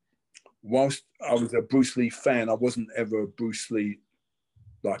 Whilst I was a Bruce Lee fan, I wasn't ever a Bruce Lee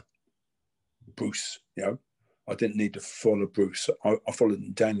like Bruce. I didn't need to follow Bruce. I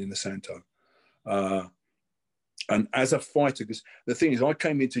followed Danny Santo. And as a fighter, because the thing is, I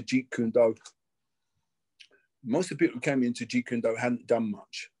came into Jeet Kune Do. Most of the people who came into Jeet Kune Do hadn't done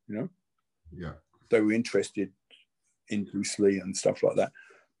much, Yeah. They were interested in Bruce Lee and stuff like that.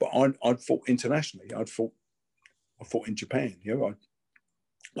 But I'd fought internationally. I fought in Japan.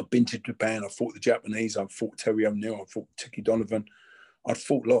 I've been to Japan. I fought the Japanese. I fought Terry O'Neill. I fought Tiki Donovan. I'd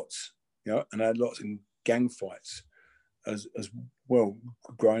fought lots, and I had lots in gang fights as well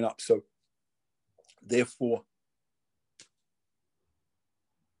growing up. So therefore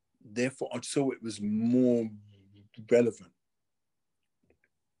I saw it was more relevant.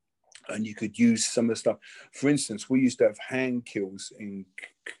 And you could use some of the stuff. For instance, we used to have hand kills in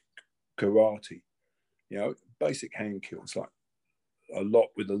karate, basic hand kills, like a lot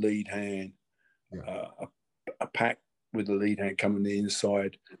with the lead hand, a pack with the lead hand coming the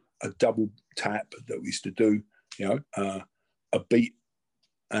inside, a double tap that we used to do, a beat,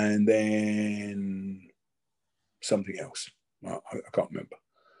 and then something else. I can't remember.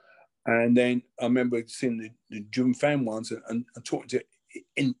 And then I remember seeing the Jun Fan ones and talking to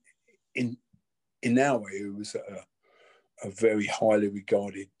in our way, who was a very highly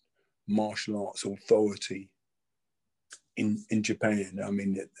regarded martial arts authority in Japan. I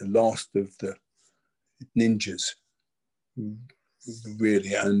mean, the last of the ninjas,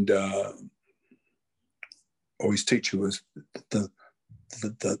 really, and or his teacher was the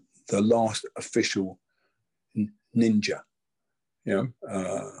last official ninja, you know,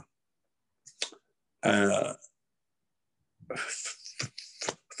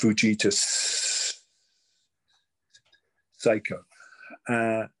 Fujita Seiko,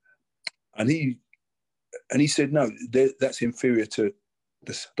 and he said, no, that's inferior to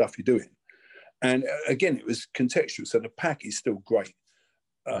the stuff you're doing. And again, it was contextual, so the pack is still great,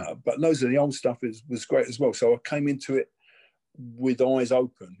 but loads of the old stuff was great as well. So I came into it with eyes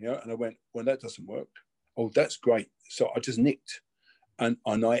open, you know, and I went, well, that doesn't work. Oh, that's great. So I just nicked, and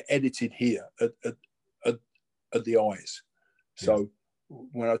I edited here at the eyes. So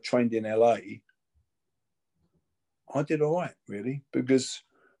when I trained in LA, I did all right, really, because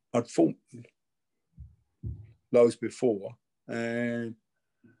I'd fought loads before, and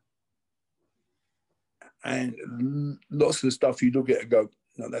lots of the stuff you look at and go,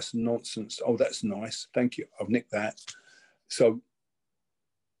 no, that's nonsense. Oh, that's nice. Thank you. I've nicked that. So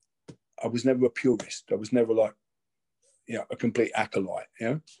I was never a purist. I was never like, you know, a complete acolyte,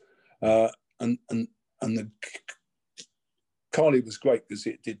 you know. And the Kali was great because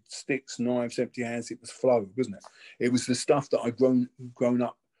it did sticks, knives, empty hands. It was flow, wasn't it? It was the stuff that I'd grown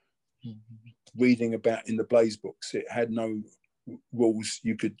up reading about in the Blaze books. It had no rules.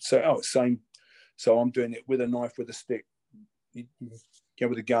 You could say, oh, it's same. So I'm doing it with a knife, with a stick,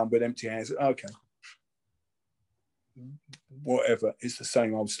 with a gun, with empty hands. Okay. Whatever. It's the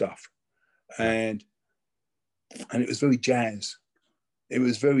same old stuff. And it was very jazz. It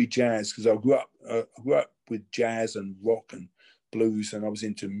was very jazz because I grew up with jazz and rock and blues, and I was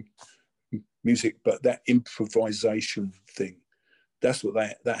into music, but that improvisation thing, that's what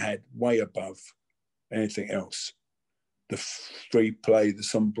that had way above anything else. The free play, the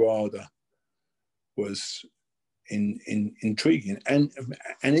sombrada was intriguing and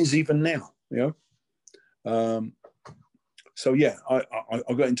is even now, you know. So yeah, I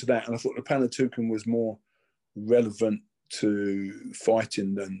got into that, and I thought the Panatukan was more relevant to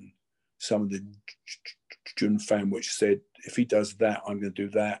fighting than some of the Jun fan, which said, if he does that, I'm going to do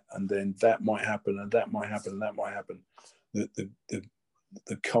that, and then that might happen, and that might happen, and that might happen.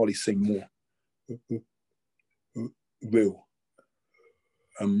 The Kali seemed more real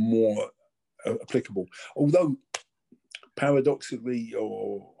and more applicable. Although, paradoxically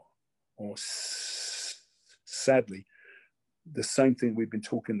or sadly, the same thing we've been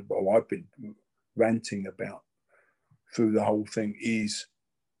talking about, I've been ranting about through the whole thing, is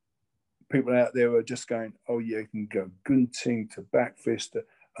people out there are just going, oh yeah, you can go gunting to back fist,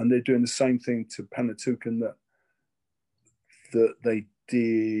 and they're doing the same thing to Panatukan that they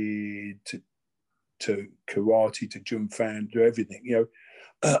did to karate, to Jun Fan, to everything, you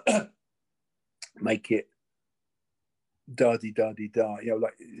know. Make it da-di-da-di-da, you know,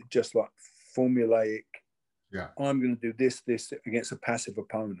 like just like formulaic. Yeah. I'm going to do this against a passive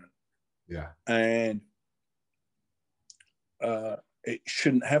opponent. Yeah. And it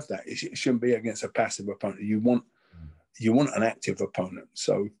shouldn't have that. It shouldn't be against a passive opponent. You want an active opponent.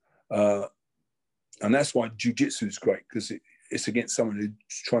 So, and that's why jiu-jitsu is great, because it's against someone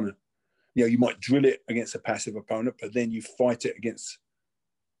who's trying to, you know, you might drill it against a passive opponent, but then you fight it against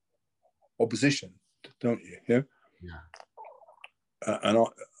opposition, don't you? Yeah. Yeah.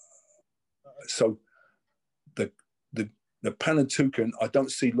 So the Panatukan, I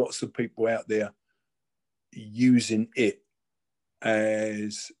don't see lots of people out there using it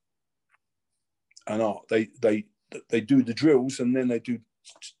as an art. They do the drills, and then they do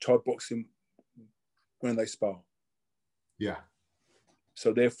Thai boxing when they spar. Yeah.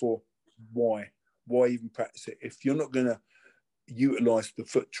 So therefore, why even practice it if you're not going to utilize the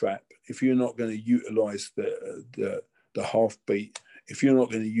foot trap? If you're not going to utilize the half beat, if you're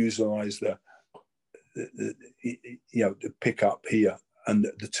not going to utilize the pick up here and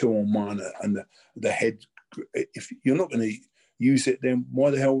the 2-on-1 and the head, if you're not going to use it, then why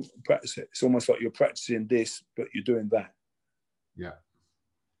the hell practice it? It's almost like you're practicing this, but you're doing that. Yeah.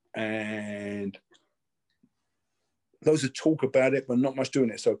 And loads of talk about it, but not much doing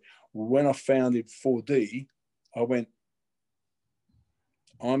it. So when I founded 4D, I went,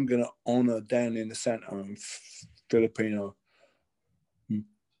 I'm going to honor down in the center Filipino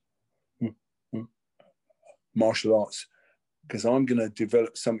martial arts, because I'm going to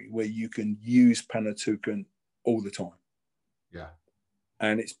develop something where you can use Panatukan all the time. Yeah.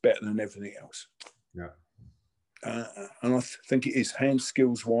 And it's better than everything else. Yeah. And I think it is, hand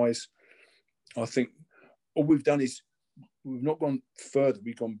skills wise. I think all we've done is we've not gone further.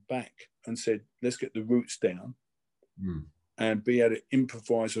 We've gone back and said, let's get the roots down and be able to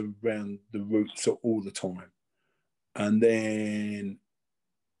improvise around the roots all the time. And then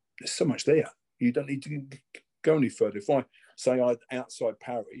there's so much there. You don't need to go any further. If I say I outside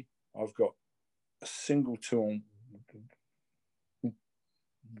parry, I've got a single two on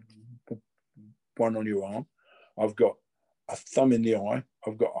one on your arm. I've got a thumb in the eye.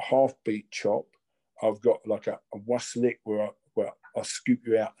 I've got a half beat chop. I've got like a waslick where I scoop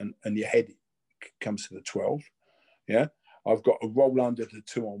you out and your head comes to the 12. Yeah. I've got a roll under the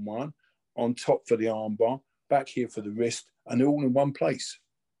 2-on-1, on top for the armbar, back here for the wrist, and they're all in one place.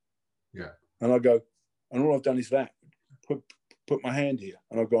 Yeah. And I go, and all I've done is that. Put my hand here,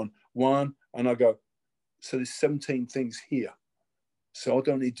 and I've gone 1, and I go, so there's 17 things here. So I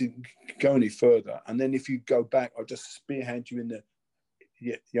don't need to go any further. And then if you go back, I'll just spearhand you in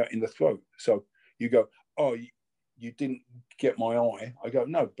the throat. So you go, oh, you didn't get my eye. I go,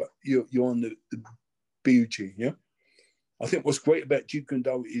 no, but you're on the BUG, yeah? I think what's great about Jeet Kune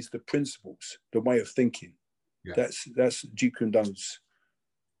Do is the principles, the way of thinking. Yeah. That's Jeet Kune Do's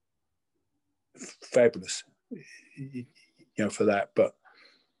fabulous, for that. But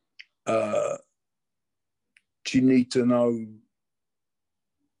you need to know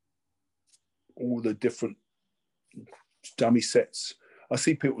all the different dummy sets. I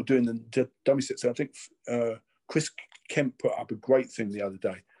see people doing the dummy sets. I think Chris Kemp put up a great thing the other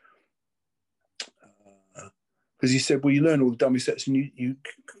day. Because he said, well, you learn all the dummy sets and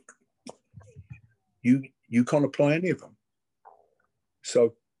you can't apply any of them.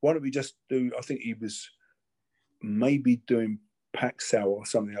 So why don't we just do, I think he was maybe doing Paxal or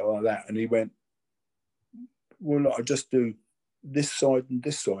something like that. And he went, well, look, I just do this side and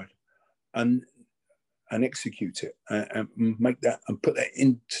this side and execute it and make that and put that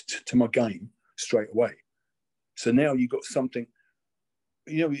into my game straight away. So now you've got something,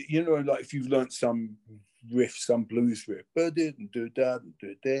 like if you've learned some riff, some blues riff, do that,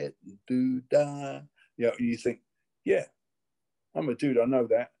 do that. You think, yeah, I'm a dude, I know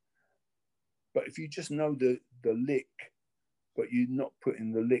that. But if you just know the lick, but you're not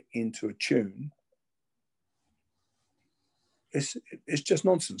putting the lick into a tune, it's just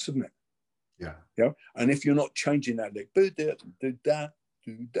nonsense, isn't it? Yeah. And if you're not changing that lick, do that,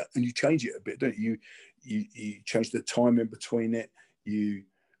 and you change it a bit, don't you? You change the time in between it. You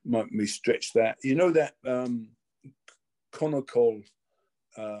might me stretch that. You know that conical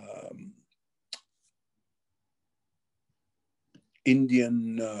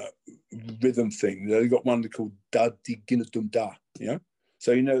Indian rhythm thing. They got one called da di gina dum da.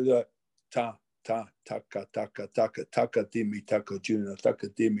 So the ta ta taka taka taka taka dimi taka juna taka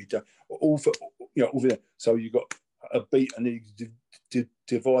dimi ta all for all for that. So you got a beat and then you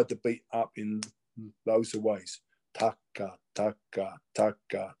divide the beat up in loads of ways. Taka taka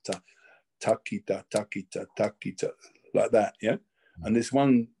taka ta takita takita takita like that. Yeah. And there's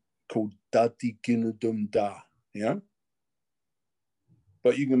one called da di gina dum da.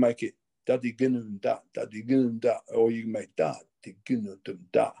 But you can make it da di gina da or you can make da di gina dum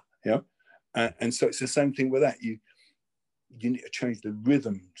da. And so it's the same thing with that. You need to change the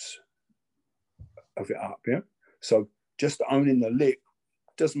rhythms of it up. So just owning the lick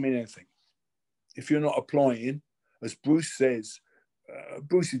doesn't mean anything if you're not applying. As Bruce says,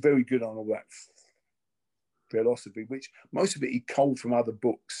 Bruce is very good on all that philosophy, which most of it he culled from other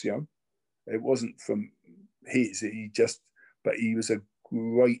books. It wasn't from his. But he was a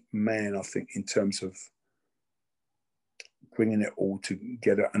great man, I think, in terms of bringing it all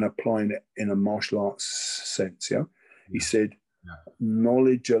together and applying it in a martial arts sense. He said,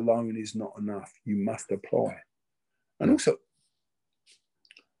 knowledge alone is not enough. You must apply. And also,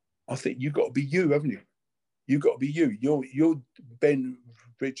 I think you've got to be you, haven't you? You've got to be you. You're Ben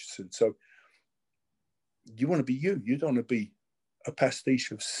Richardson. So you want to be you. You don't want to be a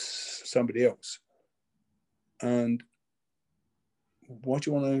pastiche of somebody else. And why do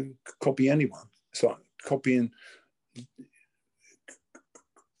you want to copy anyone? It's like copying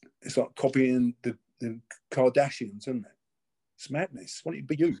the Kardashians, isn't it? It's madness. Why don't you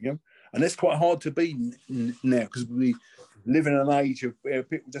be you? And that's quite hard to be now because we live in an age of where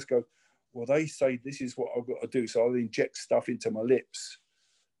people just go, well, they say this is what I've got to do, so I'll inject stuff into my lips,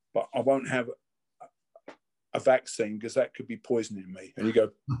 but I won't have a vaccine because that could be poisoning me. And you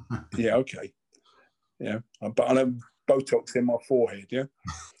go, yeah, okay. But I know Botox in my forehead,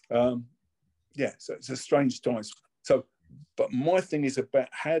 so it's a strange time. So, but my thing is about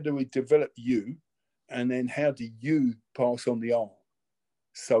how do we develop you, and then how do you pass on the art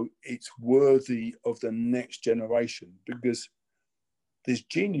so it's worthy of the next generation, because there's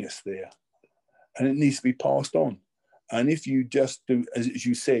genius there and it needs to be passed on. And if you just do, as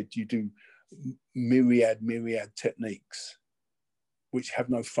you said, you do myriad techniques, which have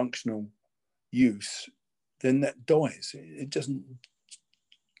no functional use, then that dies. It doesn't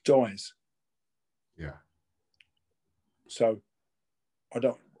dies. Yeah. So I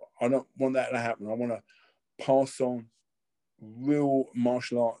don't want that to happen. I want to pass on real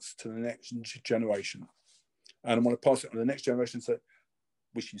martial arts to the next generation, and I want to pass it on to the next generation. So,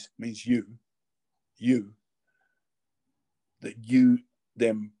 which means you, that you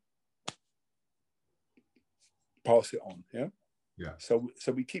then pass it on. Yeah. Yeah. So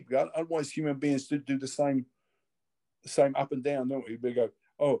we keep going. Otherwise, human beings do the same up and down, don't we? We go,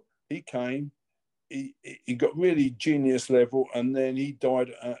 oh, he came, he got really genius level, and then he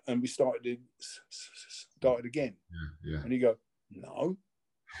died, and we started again. Yeah. And you go, no,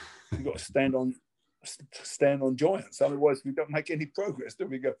 you got to stand on giants. Otherwise, we don't make any progress. Do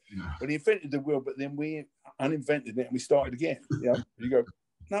we? Go, well, he invented the wheel, but then we uninvented it and we started again. Yeah. You go,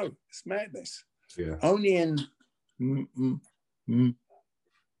 no, it's madness. Yeah. Only in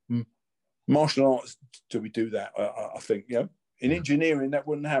martial arts do we do that. I think, you know, in engineering that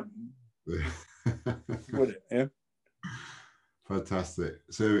wouldn't happen, would it? Yeah. Fantastic.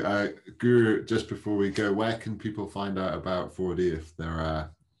 So, Guru, just before we go, where can people find out about 4D if they're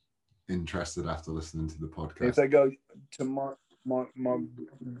interested after listening to the podcast? If they go to my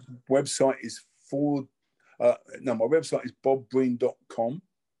website is my website is bobbreen.com.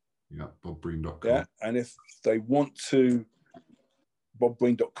 Yeah, bobbreen.com. Yeah, and if they want to,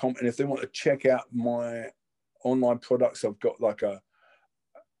 bobbreen.com, and if they want to check out my online products, I've got like a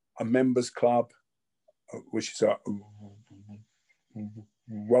members club, which is a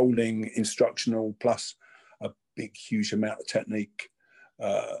rolling instructional plus a big huge amount of technique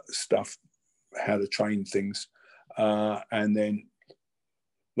stuff, how to train things, and then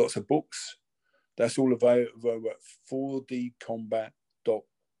lots of books. That's all available at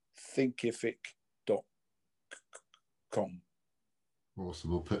 4dcombat.thinkific.com.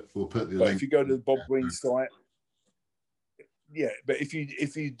 Awesome. We'll put the but link. If you go to the Bob Breen site, but if you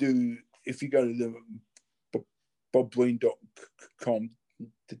go to the bobbreen.com,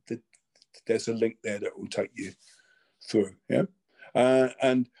 there's a link there that will take you through. Yeah.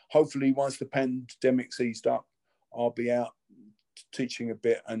 And hopefully once the pandemic's eased up, I'll be out teaching a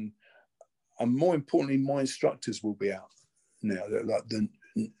bit, and more importantly, my instructors will be out now. Like the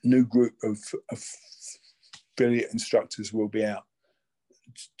new group of affiliate instructors will be out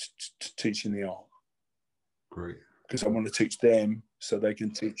teaching the art. Great. Because I want to teach them so they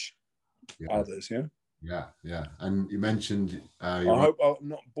can teach others. Yeah. And you mentioned I hope I'm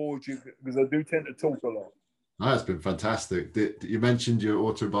not bored you, because I do tend to talk a lot. No, it's been fantastic. You mentioned your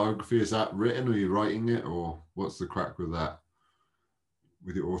autobiography. Is that written, or are you writing it, or what's the crack with that?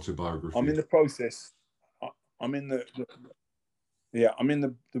 With your autobiography? I'm in the process. I'm in the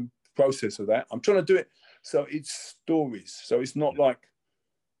process of that. I'm trying to do it so it's stories. So it's not like,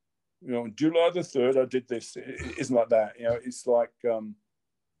 you know, July the 3rd, I did this. It isn't like that. You know, it's like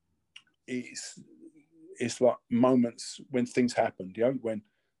it's like moments when things happened. You know, when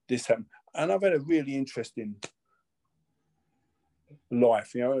this happened, and I've had a really interesting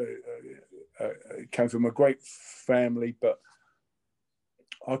life. You know, came from a great family, but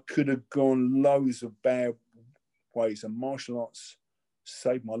I could have gone loads of bad ways, and martial arts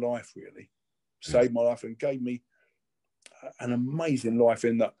saved my life. Really, saved my life and gave me an amazing life.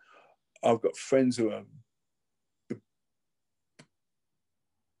 In that, I've got friends who are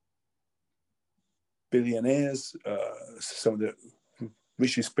billionaires, some of the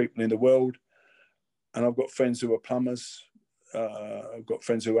richest people in the world, and I've got friends who are plumbers. I've got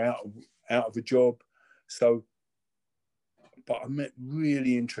friends who are out of a job. So, but I met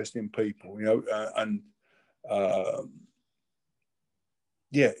really interesting people, you know, and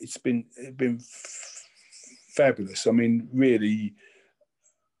it's been fabulous. I mean, really,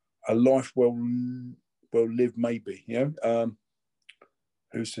 a life well lived, maybe, you know.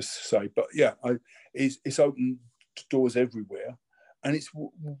 Who's to say? But yeah, it's opened doors everywhere, and it's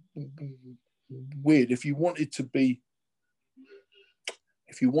weird. If you wanted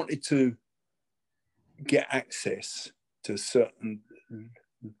to get access to certain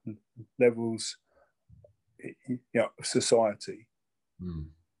levels, you know, of society,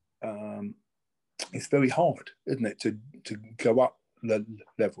 it's very hard, isn't it, to go up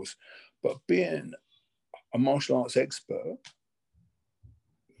levels? But being a martial arts expert,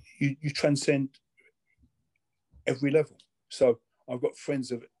 you transcend every level. So I've got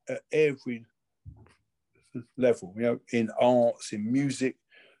friends at every level, you know, in arts, in music.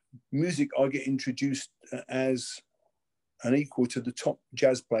 Music, I get introduced as an equal to the top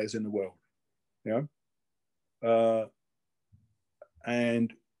jazz players in the world, you know.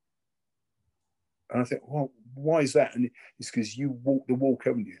 And I think, well, why is that? And it's because you walk the walk,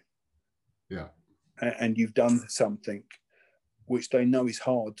 haven't you? Yeah. And you've done something which they know is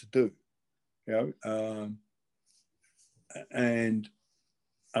hard to do, you know. And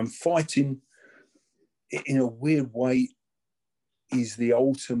fighting, in a weird way, is the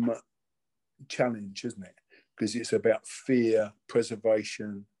ultimate challenge, isn't it? Because it's about fear,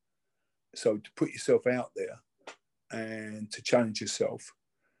 preservation. So to put yourself out there and to challenge yourself,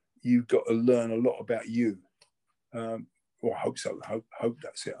 you've got to learn a lot about you. Well, I hope so. Hope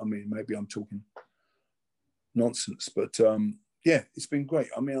that's it. I mean, maybe I'm talking nonsense, but yeah, it's been great.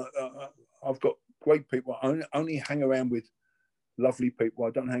 I mean, I've got great people. I only hang around with lovely people.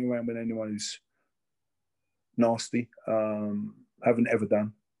 I don't hang around with anyone who's nasty. Haven't ever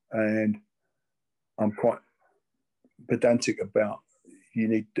done, and I'm quite pedantic about. You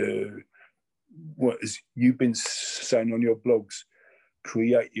need to, what as you've been saying on your blogs,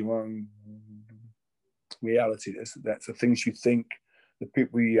 create your own reality. That's the things you think, the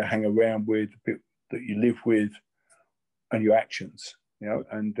people you hang around with, the people that you live with, and your actions. You know,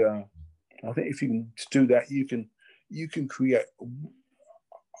 and I think if you can do that, you can create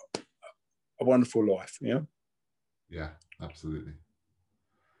a wonderful life. You know. Yeah, absolutely.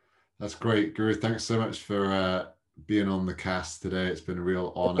 That's great, Guru. Thanks so much for being on the cast today. It's been a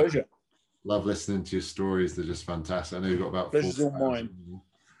real honor. A pleasure. Love listening to your stories. They're just fantastic. I know you've got about Pleasure's all mine.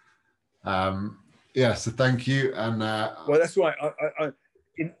 Yeah, so thank you. And well, that's right.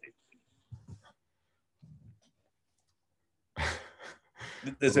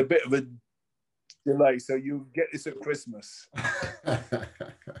 There's a bit of a delay, so you get this at Christmas.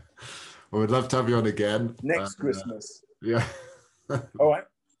 Well, we'd love to have you on again. Next Christmas. Yeah. All right.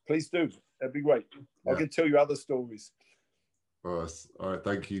 Please do. That'd be great. Yeah. I can tell you other stories. All right.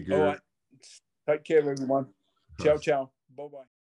 Thank you, Guru. All right. Take care, everyone. Ciao, ciao. Bye-bye.